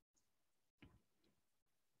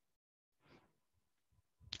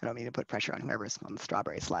 I don't mean to put pressure on whoever's on the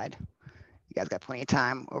strawberry slide. You guys got plenty of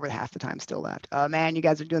time, over half the time still left. Oh man, you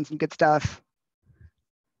guys are doing some good stuff.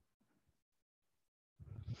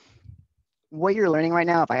 What you're learning right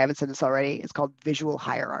now, if I haven't said this already, is called visual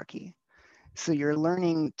hierarchy. So you're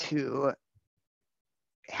learning to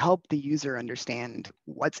help the user understand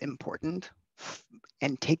what's important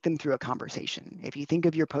and take them through a conversation. If you think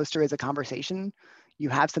of your poster as a conversation, you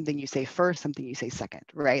have something you say first, something you say second,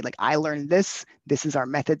 right? Like I learned this is our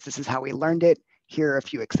methods, this is how we learned it. Here are a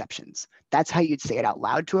few exceptions. That's how you'd say it out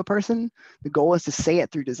loud to a person. The goal is to say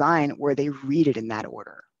it through design where they read it in that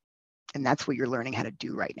order. And that's what you're learning how to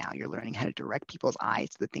do right now. You're learning how to direct people's eyes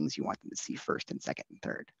to the things you want them to see first and second and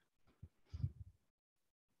third.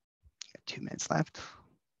 Got 2 minutes left.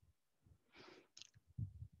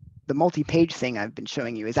 The multi-page thing I've been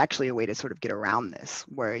showing you is actually a way to sort of get around this,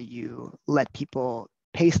 where you let people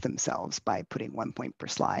pace themselves by putting 1 point per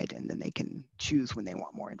slide, and then they can choose when they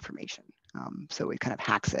want more information. So it kind of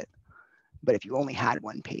hacks it. But if you only had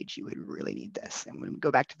 1 page, you would really need this. And when we go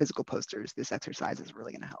back to physical posters, this exercise is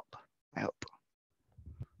really going to help, I hope.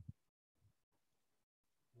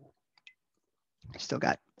 I still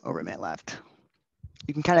got over a minute left.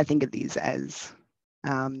 You can kind of think of these as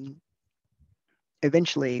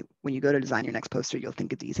eventually, when you go to design your next poster, you'll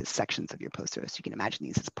think of these as sections of your poster. So you can imagine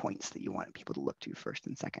these as points that you want people to look to first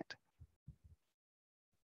and second.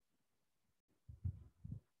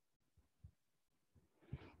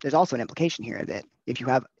 There's also an implication here that if you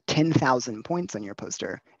have 10,000 points on your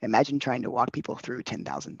poster, imagine trying to walk people through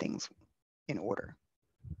 10,000 things in order.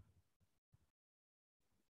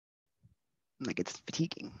 Like it's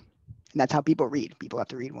fatiguing. And that's how people read. People have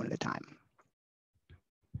to read one at a time.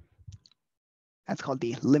 That's called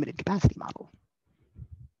the limited capacity model.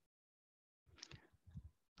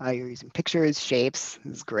 You're using pictures, shapes.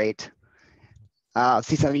 This is great.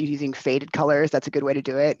 See some of you using faded colors. That's a good way to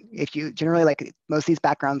do it. If you generally, like most of these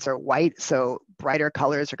backgrounds are white, so brighter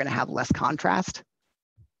colors are going to have less contrast.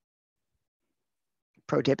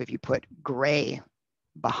 Pro tip, if you put gray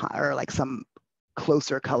behind, or like some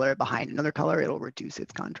closer color behind another color, it'll reduce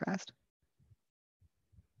its contrast.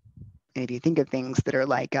 And if you think of things that are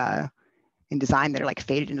like in design that are like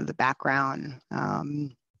faded into the background,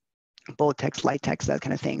 bold text, light text, that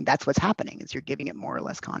kind of thing, that's what's happening is you're giving it more or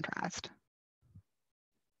less contrast.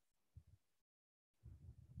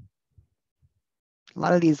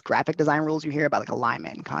 lot of these graphic design rules you hear about, like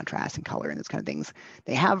alignment and contrast and color and those kind of things,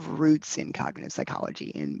 they have roots in cognitive psychology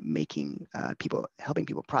in making helping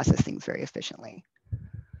people process things very efficiently.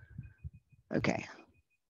 Okay,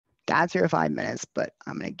 that's your 5 minutes, but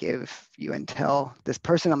I'm going to give you until this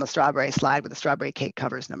person on the strawberry slide with the strawberry cake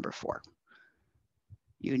covers number 4.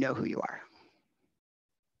 You know who you are.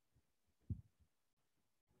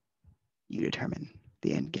 You determine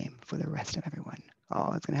the end game for the rest of everyone.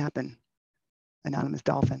 Oh, it's going to happen. Anonymous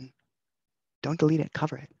dolphin. Don't delete it,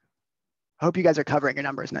 cover it. I hope you guys are covering your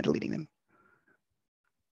numbers, not deleting them.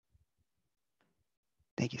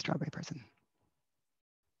 Thank you, strawberry person.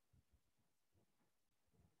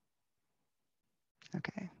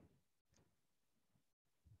 Okay.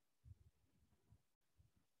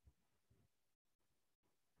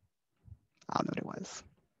 I'll know what it was.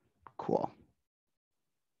 Cool.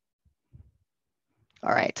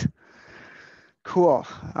 All right. Cool.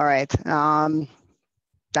 All right.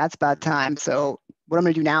 That's about time. So what I'm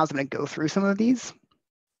going to do now is I'm going to go through some of these.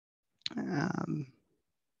 All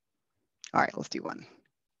right, let's do one.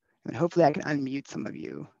 And hopefully I can unmute some of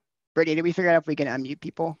you. Brittany, did we figure out if we can unmute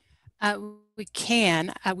people? We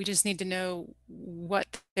can. We just need to know what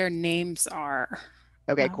their names are.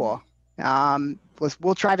 Okay, cool.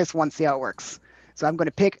 We'll try this once, see how it works. So I'm going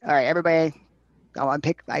to pick. All right, everybody. I'll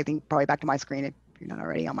unpick. I think probably back to my screen if you're not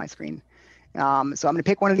already on my screen. So I'm going to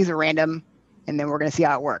pick one of these at random, and then we're going to see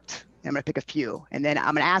how it worked. And I'm going to pick a few, and then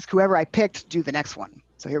I'm going to ask whoever I picked to do the next one.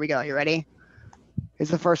 So here we go. You ready? Here's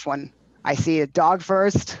the first one. I see a dog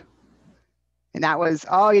first, and that was.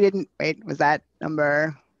 Oh, you didn't wait. Was that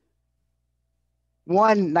number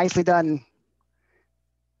 1? Nicely done. I'm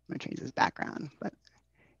going to change this background, but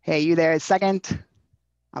hey, you there, second.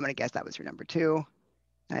 I'm going to guess that was your number 2.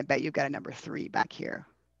 And I bet you've got a number 3 back here.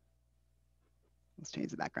 Let's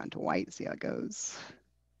change the background to white, see how it goes.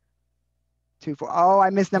 2, 4. Oh, I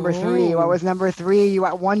missed number 3. What was number 3? You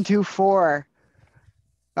got 1, 2, 4.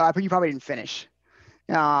 You probably didn't finish.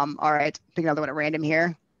 All right, pick another one at random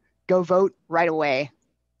here. Go vote right away.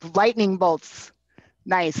 Lightning bolts.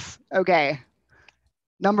 Nice. Okay.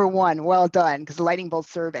 Number 1, well done, because the lightning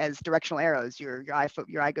bolts serve as directional arrows. Your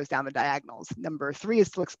eye goes down the diagonals. Number 3 is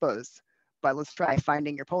still exposed, but let's try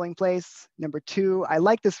finding your polling place. Number 2, I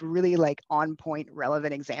like this really like on point,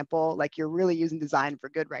 relevant example. Like you're really using design for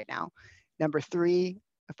good right now. Number 3,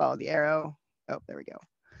 I follow the arrow. Oh, there we go.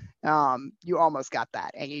 You almost got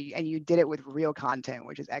that, and you did it with real content,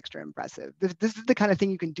 which is extra impressive. This is the kind of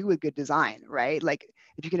thing you can do with good design, right? Like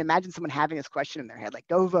if you can imagine someone having this question in their head, like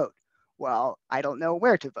go vote. Well, I don't know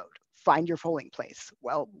where to vote. Find your polling place.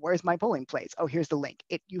 Well, where's my polling place? Oh, here's the link.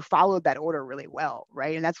 You followed that order really well,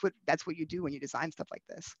 right? And that's what you do when you design stuff like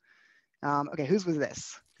this. Okay, whose was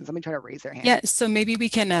this? Can somebody try to raise their hand? Yeah, so maybe we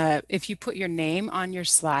can, if you put your name on your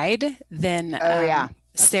slide, then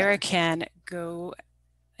Sarah can go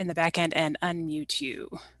in the back end and unmute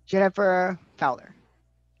you. Jennifer Fowler.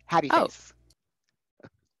 Happy face.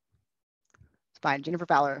 It's fine. Jennifer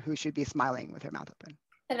Fowler, who should be smiling with her mouth open.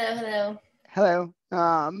 Hello. Hello.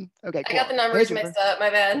 Okay, cool. I got the numbers mixed up. My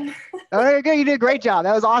bad. Oh, good. You did a great job.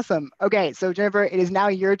 That was awesome. Okay, so Jennifer, it is now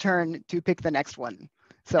your turn to pick the next one.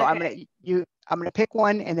 So okay. I'm gonna pick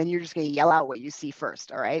one, and then you're just gonna yell out what you see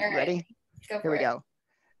first. All right. You ready? Here we go.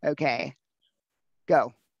 Okay.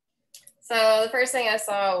 Go. So the first thing I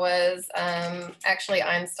saw was actually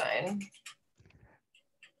Einstein.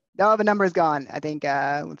 No, the number is gone. I think.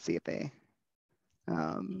 Let's see if they.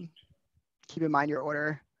 Keep in mind your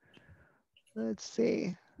order. Let's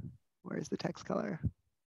see. Where's the text color?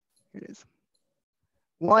 Here it is.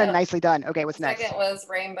 1, so, nicely done. Okay, what's next? Second was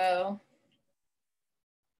rainbow.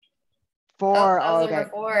 4. Oh, that was number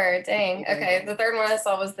 4. Dang. Okay, the third one I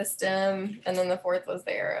saw was the stem, and then the 4th was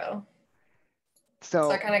the arrow.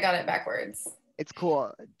 So I kind of got it backwards. It's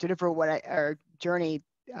cool. Jennifer, Journey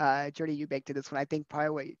Eubank did this one. I think probably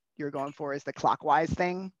what you're going for is the clockwise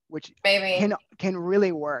thing, which maybe can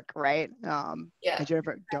really work, right? Yeah. And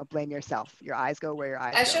Jennifer, don't blame yourself. Your eyes go where your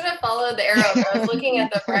eyes go. I should have followed the arrow, but I was looking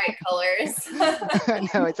at the bright colors.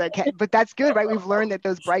 No, it's okay. But that's good, right? We've learned that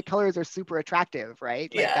those bright colors are super attractive,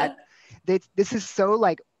 right? Like this is so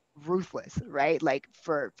like ruthless, right? Like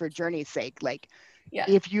for Journey's sake, like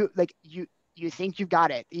if you you think you've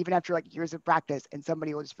got it, even after like years of practice, and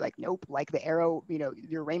somebody will just be like, nope, like the arrow,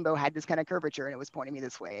 your rainbow had this kind of curvature and it was pointing me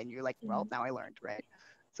this way. And you're like, well, now I learned, right?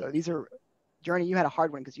 So these are, Journey, you had a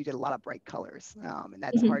hard one because you did a lot of bright colors, and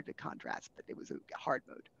that's hard to contrast, but it was a hard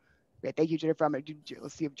mode. Okay, thank you, Jennifer.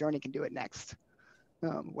 Let's see if Journey can do it next.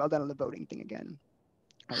 Well done on the voting thing again.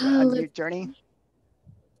 Unmute Journey.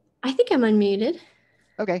 I think I'm unmuted.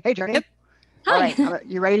 Okay, hey Journey. Yep. Hi. All right,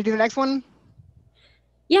 you ready to do the next one?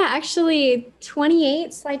 Yeah, actually,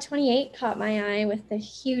 slide 28 caught my eye with the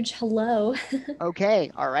huge hello. Okay,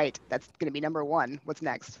 all right. That's going to be number 1. What's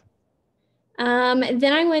next?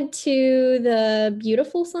 Then I went to the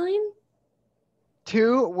beautiful sign.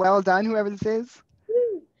 2, well done, whoever this is.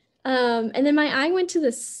 And then my eye went to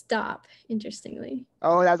the stop, interestingly.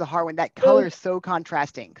 Oh, that was a hard one. That color is so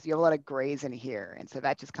contrasting because you have a lot of grays in here. And so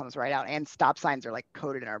that just comes right out. And stop signs are like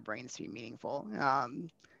coded in our brains to be meaningful.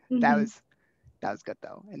 That was good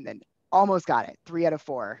though. And then almost got it, 3 out of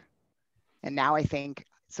 4. And now I think,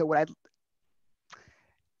 so what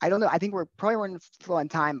I don't know, I think we're probably running slow on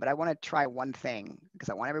time, but I want to try one thing because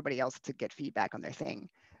I want everybody else to get feedback on their thing.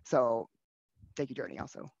 So thank you, Jordan,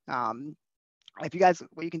 also. If you guys,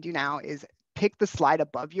 what you can do now is pick the slide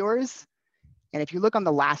above yours. And if you look on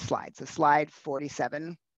the last slide, so slide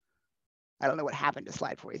 47, I don't know what happened to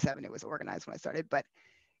slide 47. It was organized when I started, but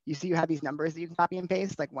you see you have these numbers that you can copy and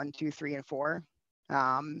paste, like 1, 2, 3, and 4. What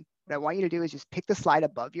I want you to do is just pick the slide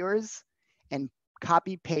above yours and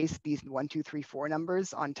copy paste these 1, 2, 3, 4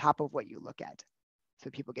 numbers on top of what you look at so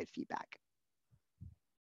people get feedback.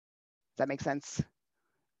 Does that make sense?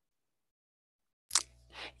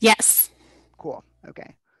 Yes. Cool.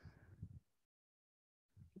 Okay.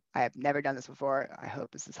 I have never done this before. I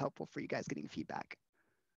hope this is helpful for you guys getting feedback.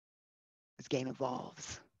 This game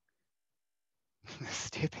evolves. This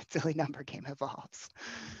stupid, silly number game evolves.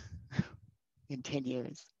 In 10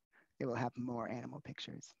 years, it will have more animal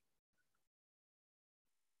pictures.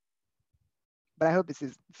 But I hope this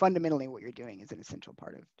is fundamentally what you're doing is an essential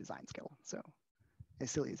part of design skill. So as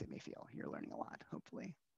silly as it may feel, you're learning a lot,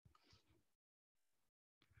 hopefully.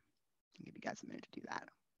 I'll give you guys a minute to do that.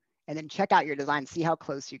 And then check out your design, see how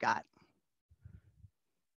close you got.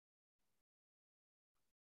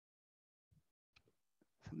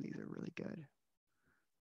 Some of these are really good.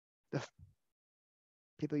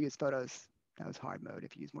 People use photos. That was hard mode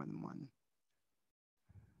if you use more than one.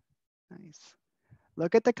 Nice.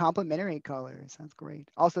 Look at the complementary colors. That's great.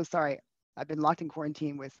 Also, sorry, I've been locked in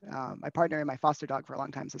quarantine with my partner and my foster dog for a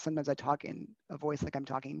long time. So sometimes I talk in a voice like I'm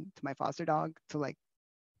talking to my foster dog to like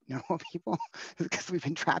normal people because we've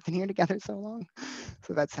been trapped in here together so long.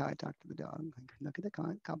 So that's how I talk to the dog. Like, look at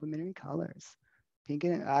the complementary colors. Pink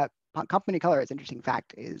and complementary color is interesting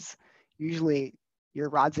fact is usually your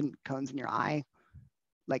rods and cones in your eye,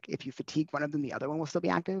 like if you fatigue one of them, the other one will still be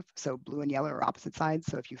active. So blue and yellow are opposite sides.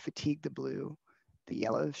 So if you fatigue the blue, the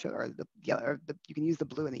yellow or the yellow, or you can use the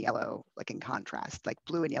blue and the yellow like in contrast, like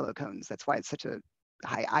blue and yellow cones. That's why it's such a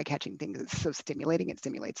high eye-catching thing. It's so stimulating. It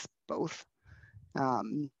stimulates both.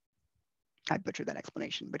 I butchered that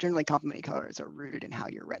explanation, but generally complementary colors are rooted in how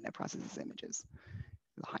your retina processes images.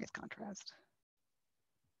 The highest contrast.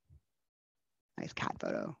 Nice cat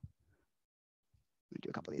photo. Let me do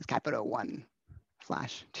a couple of these. Cat photo 1,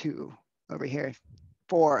 flash 2 over here.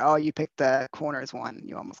 4, oh, you picked the corners 1.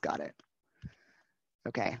 You almost got it.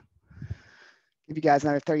 Okay. Give you guys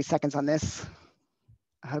another 30 seconds on this.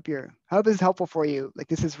 I hope this is helpful for you. Like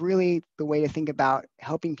this is really the way to think about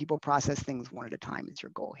helping people process things one at a time is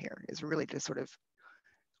your goal here, is really to sort of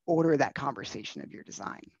order that conversation of your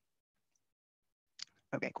design.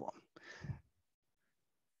 Okay, cool.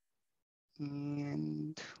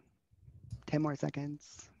 And 10 more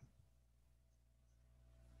seconds.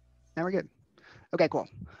 Now we're good. Okay, cool.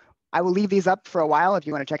 I will leave these up for a while if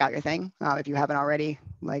you want to check out your thing, if you haven't already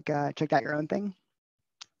checked out your own thing.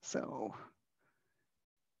 So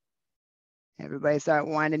everybody start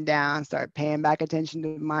winding down, start paying back attention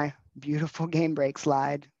to my beautiful game break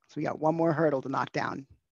slide. So we got one more hurdle to knock down.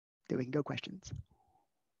 Then we can go questions.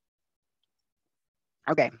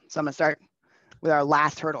 Okay, so I'm gonna start with our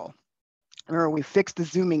last hurdle. Remember, we fixed the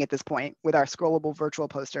zooming at this point with our scrollable virtual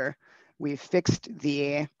poster. We've fixed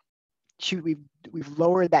the we've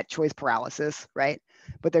lowered that choice paralysis, right?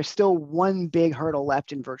 But there's still one big hurdle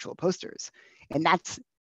left in virtual posters, and that's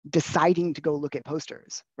deciding to go look at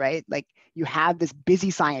posters, right? Like you have this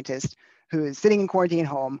busy scientist who is sitting in quarantine at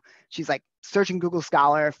home. She's like searching Google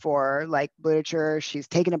Scholar for like literature. She's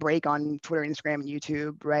taking a break on Twitter, Instagram, and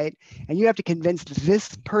YouTube, right? And you have to convince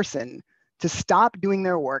this person to stop doing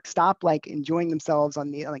their work, stop like enjoying themselves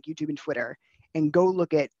on like YouTube and Twitter, and go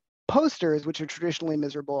look at posters, which are traditionally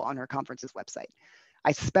miserable on her conference's website.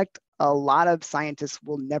 I suspect a lot of scientists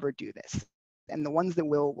will never do this. And the ones that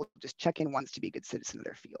will just check in once to be a good citizen of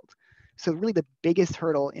their field. So really the biggest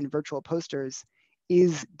hurdle in virtual posters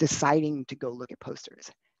is deciding to go look at posters.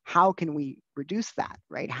 How can we reduce that,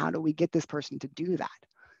 right? How do we get this person to do that?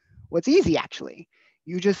 Well, it's easy actually.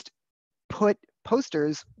 You just put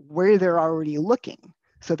posters where they're already looking.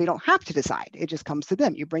 So they don't have to decide. It just comes to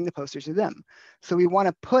them. You bring the posters to them. So we want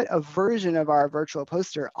to put a version of our virtual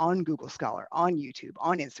poster on Google Scholar, on YouTube,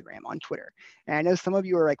 on Instagram, on Twitter. And I know some of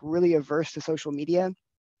you are like really averse to social media.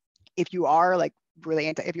 If you are like really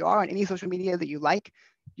if you are on any social media that you like,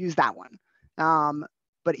 use that one.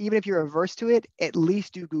 But even if you're averse to it, at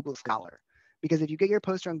least do Google Scholar. Because if you get your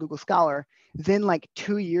poster on Google Scholar, then like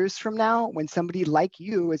 2 years from now, when somebody like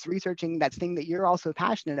you is researching that thing that you're also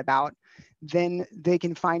passionate about, then they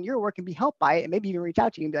can find your work and be helped by it, and maybe even reach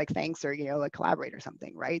out to you and be like, thanks, or, like collaborate or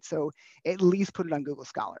something, right? So at least put it on Google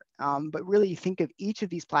Scholar. But really think of each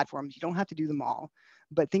of these platforms. You don't have to do them all,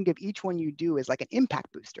 but think of each one you do as like an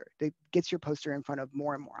impact booster that gets your poster in front of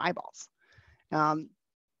more and more eyeballs.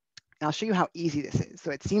 And I'll show you how easy this is. So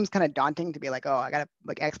it seems kind of daunting to be like, oh, I gotta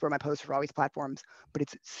like export my poster for all these platforms, but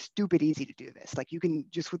it's stupid easy to do this. Like you can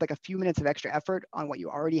just with like a few minutes of extra effort on what you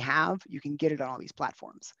already have, you can get it on all these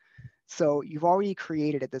platforms. So you've already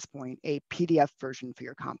created at this point a PDF version for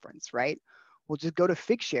your conference, right? We'll just go to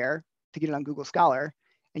Figshare to get it on Google Scholar,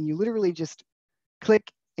 and you literally just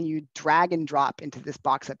click and you drag and drop into this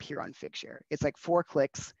box up here on Figshare. It's like 4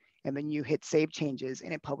 clicks, and then you hit Save Changes,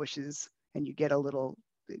 and it publishes, and you get a little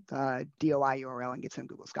DOI URL and gets in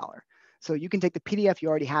Google Scholar. So you can take the PDF you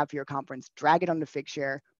already have for your conference, drag it onto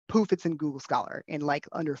Figshare, poof, it's in Google Scholar in like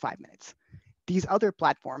under 5 minutes. These other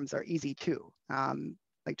platforms are easy too,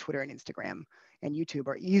 like Twitter and Instagram and YouTube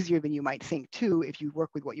are easier than you might think too if you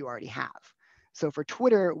work with what you already have. So for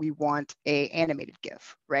Twitter, we want an animated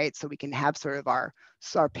GIF, right? So we can have sort of our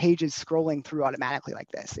pages scrolling through automatically like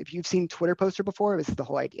this. If you've seen Twitter poster before, this is the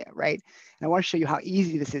whole idea, right? And I want to show you how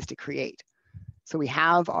easy this is to create. So we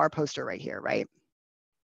have our poster right here, right?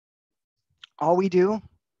 All we do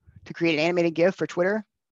to create an animated GIF for Twitter,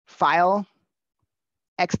 file,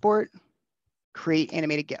 export, create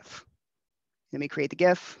animated GIF. Then we create the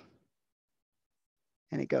GIF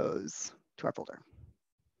and it goes to our folder.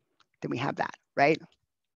 Then we have that, right?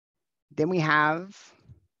 Then we have,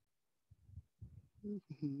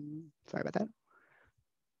 sorry about that.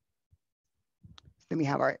 Then we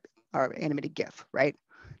have our animated GIF, right?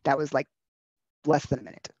 That was like less than a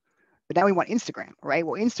minute. But now we want Instagram, right?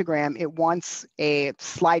 Well, Instagram, it wants a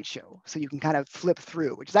slideshow. So you can kind of flip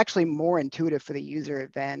through, which is actually more intuitive for the user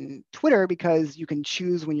than Twitter because you can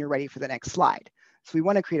choose when you're ready for the next slide. So we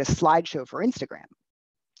want to create a slideshow for Instagram.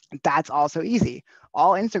 That's also easy.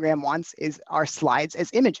 All Instagram wants is our slides as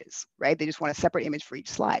images, right? They just want a separate image for each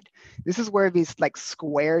slide. This is where these like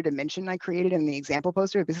square dimension I created in the example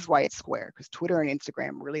poster, this is why it's square, because Twitter and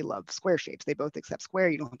Instagram really love square shapes. They both accept square.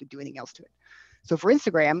 You don't have to do anything else to it. So for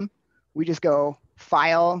Instagram, we just go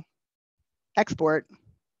File, Export,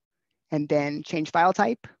 and then change file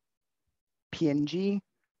type, PNG.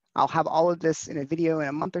 I'll have all of this in a video in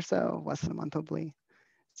a month or so, less than a month hopefully.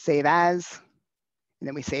 Save as, and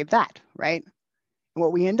then we save that, right? And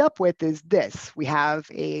what we end up with is this. We have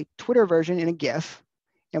a Twitter version in a GIF,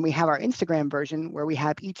 and we have our Instagram version where we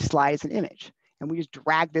have each slide as an image. And we just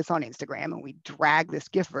drag this on Instagram and we drag this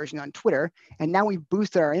GIF version on Twitter. And now we've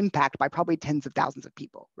boosted our impact by probably tens of thousands of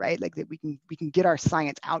people, right? Like that we can get our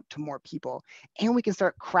science out to more people, and we can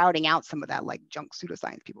start crowding out some of that like junk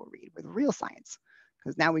pseudoscience people read with real science.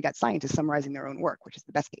 Because now we got scientists summarizing their own work, which is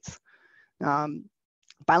the best case.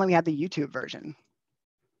 Finally, we have the YouTube version.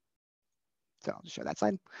 So I'll just show that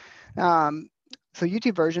slide. So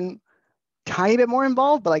YouTube version, tiny bit more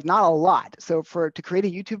involved, but like not a lot. So to create a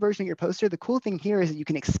YouTube version of your poster, the cool thing here is that you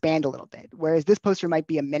can expand a little bit. Whereas this poster might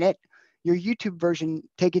be a minute, your YouTube version,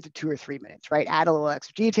 take it to 2 or 3 minutes, right? Add a little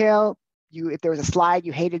extra detail. If there was a slide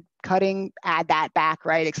you hated cutting, add that back,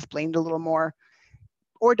 right? Explain it a little more,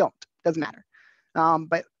 or don't, doesn't matter.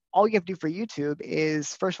 But all you have to do for YouTube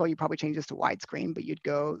is, first of all, you probably change this to widescreen, but you'd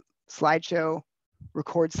go slideshow,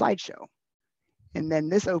 record slideshow. And then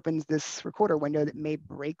this opens this recorder window that may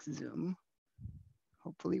break Zoom.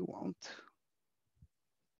 Hopefully won't.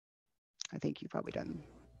 I think you've probably done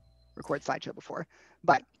record slideshow before,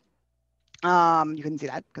 but you couldn't see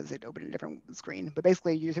that because it opened a different screen. But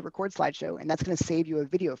basically you hit record slideshow, and that's going to save you a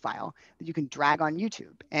video file that you can drag on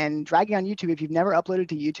YouTube. And dragging on YouTube, if you've never uploaded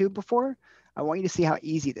to YouTube before, I want you to see how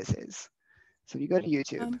easy this is. So you go to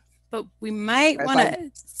YouTube. But we might want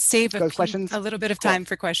to save a little bit of time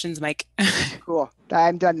for questions, Mike. Cool.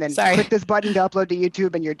 I'm done then. Sorry. Click this button to upload to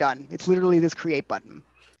YouTube and you're done. It's literally this create button.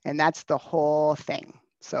 And that's the whole thing.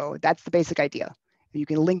 So that's the basic idea. You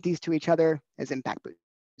can link these to each other as impact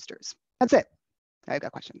boosters. That's it. I've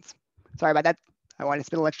got questions. Sorry about that. I wanted to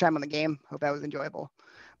spend a little extra time on the game. Hope that was enjoyable.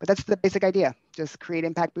 But that's the basic idea. Just create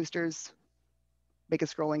impact boosters, make it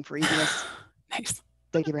scrolling for easiness. Nice.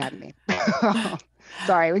 Thank you for having me.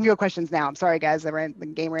 Sorry, we can go questions now. I'm sorry, guys.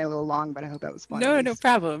 The game ran a little long, but I hope that was fun. No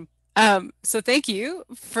problem. So thank you,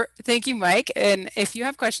 Mike. And if you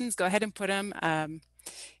have questions, go ahead and put them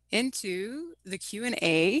into the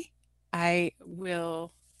Q&A. I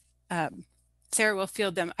will, Sarah will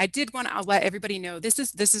field them. I did want to let everybody know this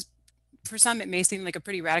is for some it may seem like a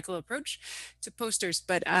pretty radical approach to posters,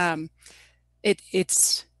 but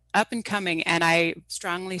it's up and coming, and I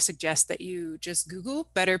strongly suggest that you just Google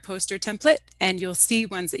better poster template and you'll see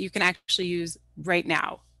ones that you can actually use right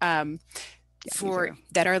now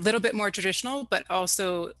that are a little bit more traditional, but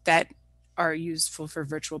also that are useful for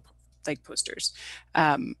virtual like posters.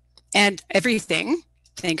 And everything,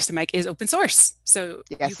 thanks to Mike, is open source. So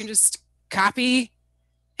you can just copy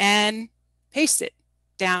and paste it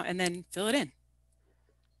down and then fill it in.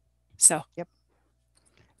 So yep.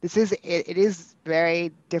 It is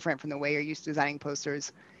very different from the way you're used to designing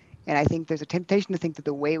posters. And I think there's a temptation to think that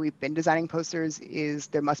the way we've been designing posters is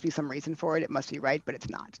there must be some reason for it. It must be right, but it's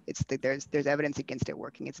not. There's evidence against it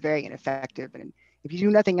working. It's very ineffective. And if you do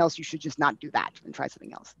nothing else, you should just not do that and try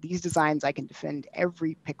something else. These designs, I can defend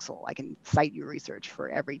every pixel. I can cite your research for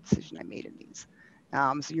every decision I made in these.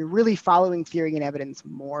 So you're really following theory and evidence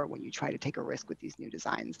more when you try to take a risk with these new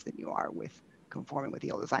designs than you are with conforming with the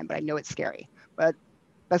old design. But I know it's scary, but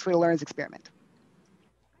best way to learn is experiment.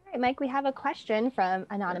 All right, Mike, we have a question from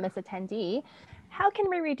anonymous attendee. How can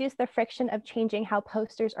we reduce the friction of changing how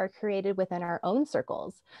posters are created within our own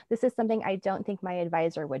circles? This is something I don't think my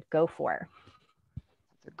advisor would go for.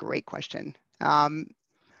 That's a great question.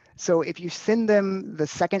 So if you send them the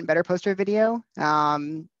second Better Poster video,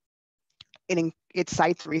 it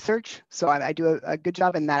cites research. So I do a good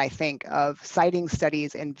job in that, I think, of citing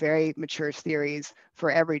studies and very mature theories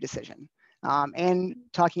for every decision. And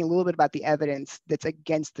talking a little bit about the evidence that's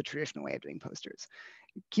against the traditional way of doing posters.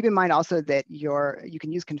 Keep in mind also that you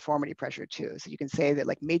can use conformity pressure too. So you can say that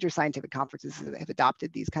like major scientific conferences have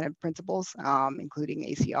adopted these kind of principles, including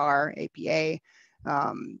ACR, APA.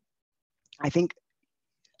 I think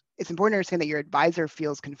it's important to understand that your advisor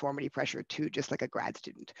feels conformity pressure too, just like a grad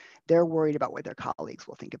student. They're worried about what their colleagues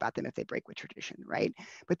will think about them if they break with tradition, right?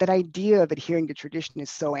 But that idea of adhering to tradition is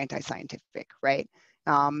so anti-scientific, right?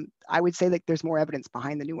 I would say that there's more evidence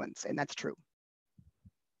behind the new ones, and that's true.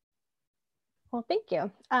 Well, thank you.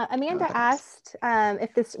 Amanda asked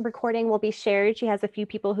if this recording will be shared. She has a few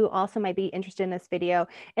people who also might be interested in this video.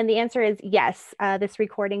 And the answer is yes, this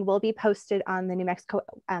recording will be posted on the New Mexico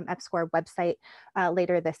EPSCoR website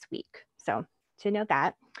later this week. So to know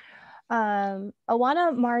that.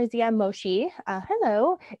 Awana Marzia Moshi,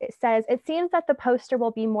 hello. It says, it seems that the poster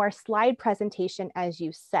will be more slide presentation as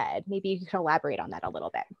you said. Maybe you can elaborate on that a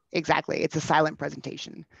little bit. Exactly, it's a silent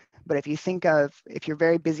presentation. But if you think of, if you're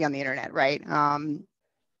very busy on the internet, right?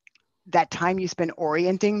 That time you spend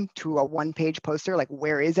orienting to a one-page poster, like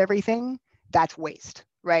where is everything? That's waste,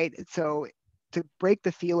 right? So to break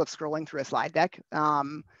the feel of scrolling through a slide deck,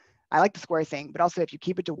 I like the square thing, but also if you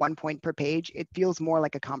keep it to 1 point per page, it feels more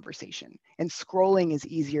like a conversation. And scrolling is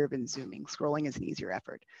easier than zooming. Scrolling is an easier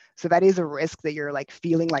effort. So that is a risk that you're like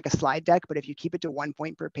feeling like a slide deck, but if you keep it to 1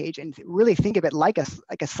 point per page and really think of it like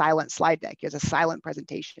a silent slide deck, it's a silent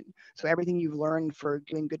presentation. So everything you've learned for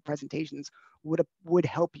doing good presentations would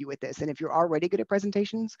help you with this. And if you're already good at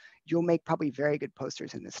presentations, you'll make probably very good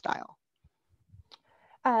posters in this style.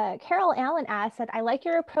 Carol Allen asked, I like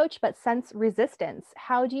your approach, but sense resistance.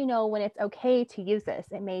 How do you know when it's okay to use this?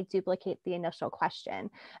 It may duplicate the initial question.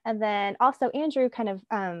 And then also Andrew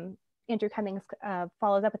Andrew Cummings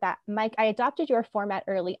follows up with that. Mike, I adopted your format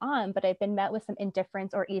early on, but I've been met with some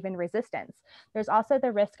indifference or even resistance. There's also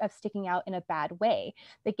the risk of sticking out in a bad way.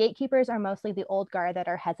 The gatekeepers are mostly the old guard that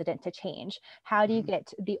are hesitant to change. How do you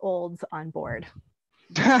get the olds on board?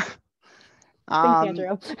 Thanks,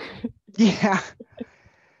 Andrew. Yeah.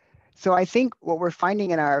 So I think what we're finding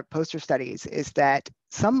in our poster studies is that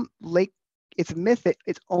it's a myth that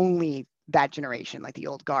it's only that generation, like the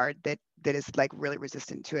old guard, that is like really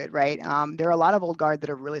resistant to it, right? There are a lot of old guard that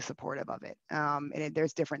are really supportive of it, and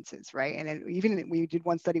there's differences, right? And even we did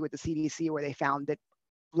one study with the CDC where they found that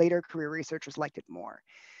later career researchers liked it more.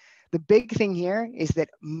 The big thing here is that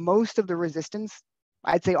most of the resistance,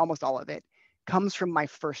 I'd say almost all of it, comes from my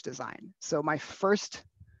first design. So my first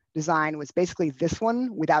design was basically this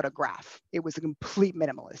one without a graph. It was a complete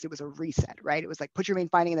minimalist. It was a reset, right? It was like put your main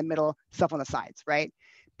finding in the middle, stuff on the sides, right?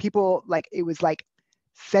 People like, it was like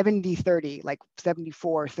 70-30, like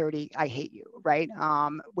 74-30, I hate you, right?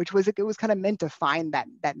 Which was, it was kind of meant to find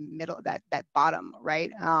that middle, that bottom,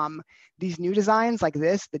 right? These new designs like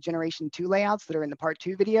this, the generation 2 layouts that are in the part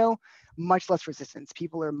 2 video, much less resistance.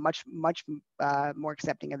 People are much more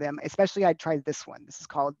accepting of them, especially I tried this one. This is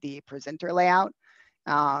called the presenter layout.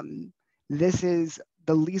 This is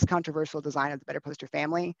the least controversial design of the betterposter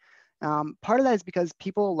family. Part of that is because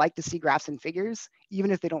people like to see graphs and figures, even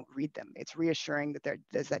if they don't read them. It's reassuring that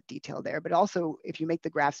there's that detail there. But also, if you make the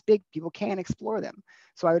graphs big, people can explore them.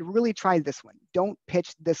 So I would really try this one. Don't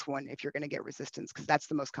pitch this one if you're going to get resistance, because that's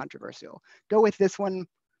the most controversial. Go with this one.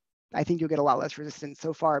 I think you'll get a lot less resistance.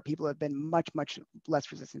 So far, people have been much, much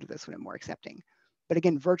less resistant to this one and more accepting. But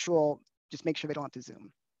again, virtual, just make sure they don't have to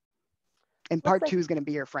Zoom. And part two is going to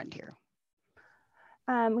be your friend here.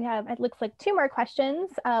 We have, it looks like 2 more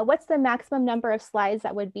questions. What's the maximum number of slides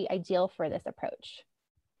that would be ideal for this approach?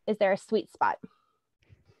 Is there a sweet spot?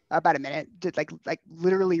 About a minute. Just like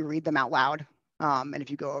literally read them out loud. And if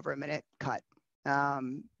you go over a minute, cut.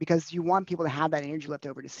 Because you want people to have that energy left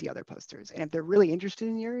over to see other posters. And if they're really interested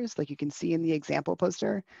in yours, like you can see in the example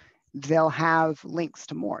poster, they'll have links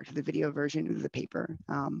to more, to the video version of the paper.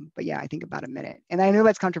 But yeah, I think about a minute. And I know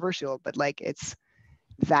that's controversial, but like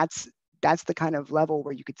that's the kind of level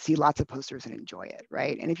where you could see lots of posters and enjoy it,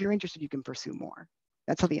 right? And if you're interested, you can pursue more.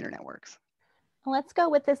 That's how the internet works. Let's go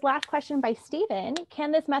with this last question by Stephen.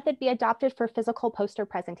 Can this method be adopted for physical poster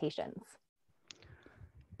presentations?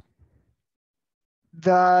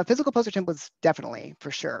 The physical poster templates, definitely,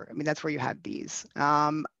 for sure. I mean, that's where you have these.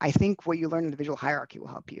 I think what you learn in the visual hierarchy will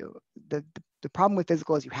help you. The problem with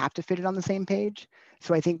physical is you have to fit it on the same page.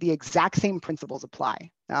 So I think the exact same principles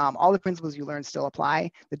apply. All the principles you learn still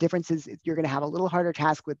apply. The difference is you're going to have a little harder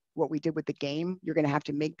task with what we did with the game. You're going to have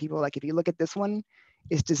to make people, like if you look at this one,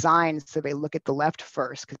 it's designed so they look at the left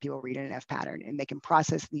first because people read in an F pattern and they can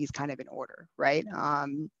process these kind of in order, right?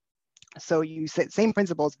 So you set same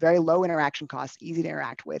principles, very low interaction costs, easy to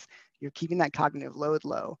interact with. You're keeping that cognitive load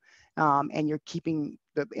low, and you're keeping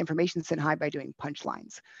the information sent high by doing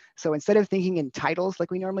punchlines. So instead of thinking in titles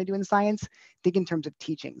like we normally do in science, think in terms of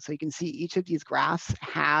teaching. So you can see each of these graphs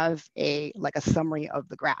have a summary of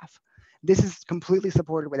the graph. This is completely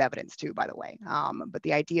supported with evidence too, by the way. But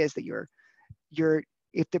the idea is that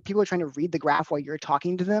if the people are trying to read the graph while you're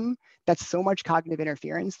talking to them, that's so much cognitive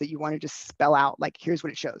interference that you want to just spell out, like, here's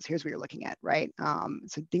what it shows, here's what you're looking at, right?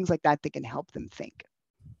 So things like that can help them think,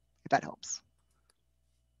 if that helps.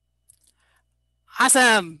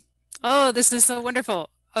 Awesome. Oh, this is so wonderful.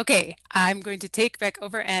 Okay, I'm going to take back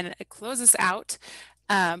over and close us out.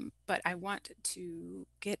 But I want to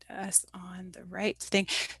get us on the right thing.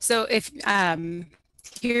 So if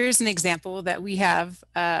here's an example that we have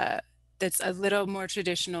that's a little more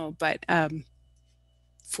traditional, but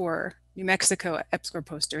for New Mexico EPSCoR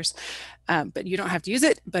posters, but you don't have to use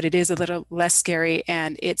it, but it is a little less scary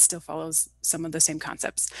and it still follows some of the same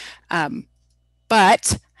concepts.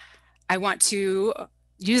 But I want to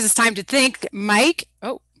use this time to thank Mike.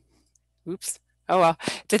 Oh, oops. Oh, well,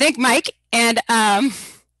 to thank Mike and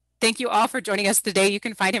thank you all for joining us today. You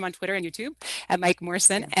can find him on Twitter and YouTube at Mike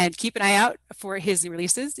Morrison, and keep an eye out for his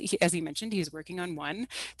releases. As he mentioned, he's working on one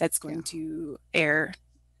that's going to air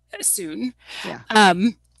soon. Yeah.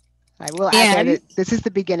 I will add that this is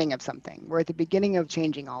the beginning of something. We're at the beginning of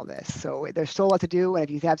changing all this. So there's still a lot to do. And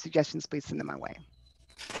if you have suggestions, please send them my way.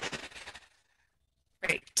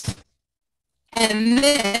 Great. And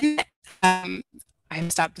then I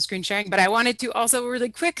stopped the screen sharing, but I wanted to also really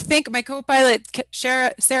quick thank my co-pilot,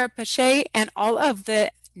 Sarah Pache, and all of the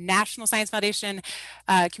National Science Foundation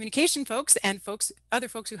communication folks and other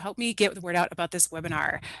folks who helped me get the word out about this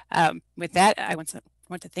webinar. With that, I want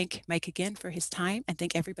to thank Mike again for his time and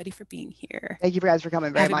thank everybody for being here. Thank you guys for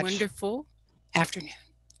coming very much. Have a wonderful afternoon.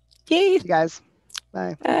 Yay. See you guys.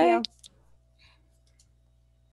 Bye. Bye.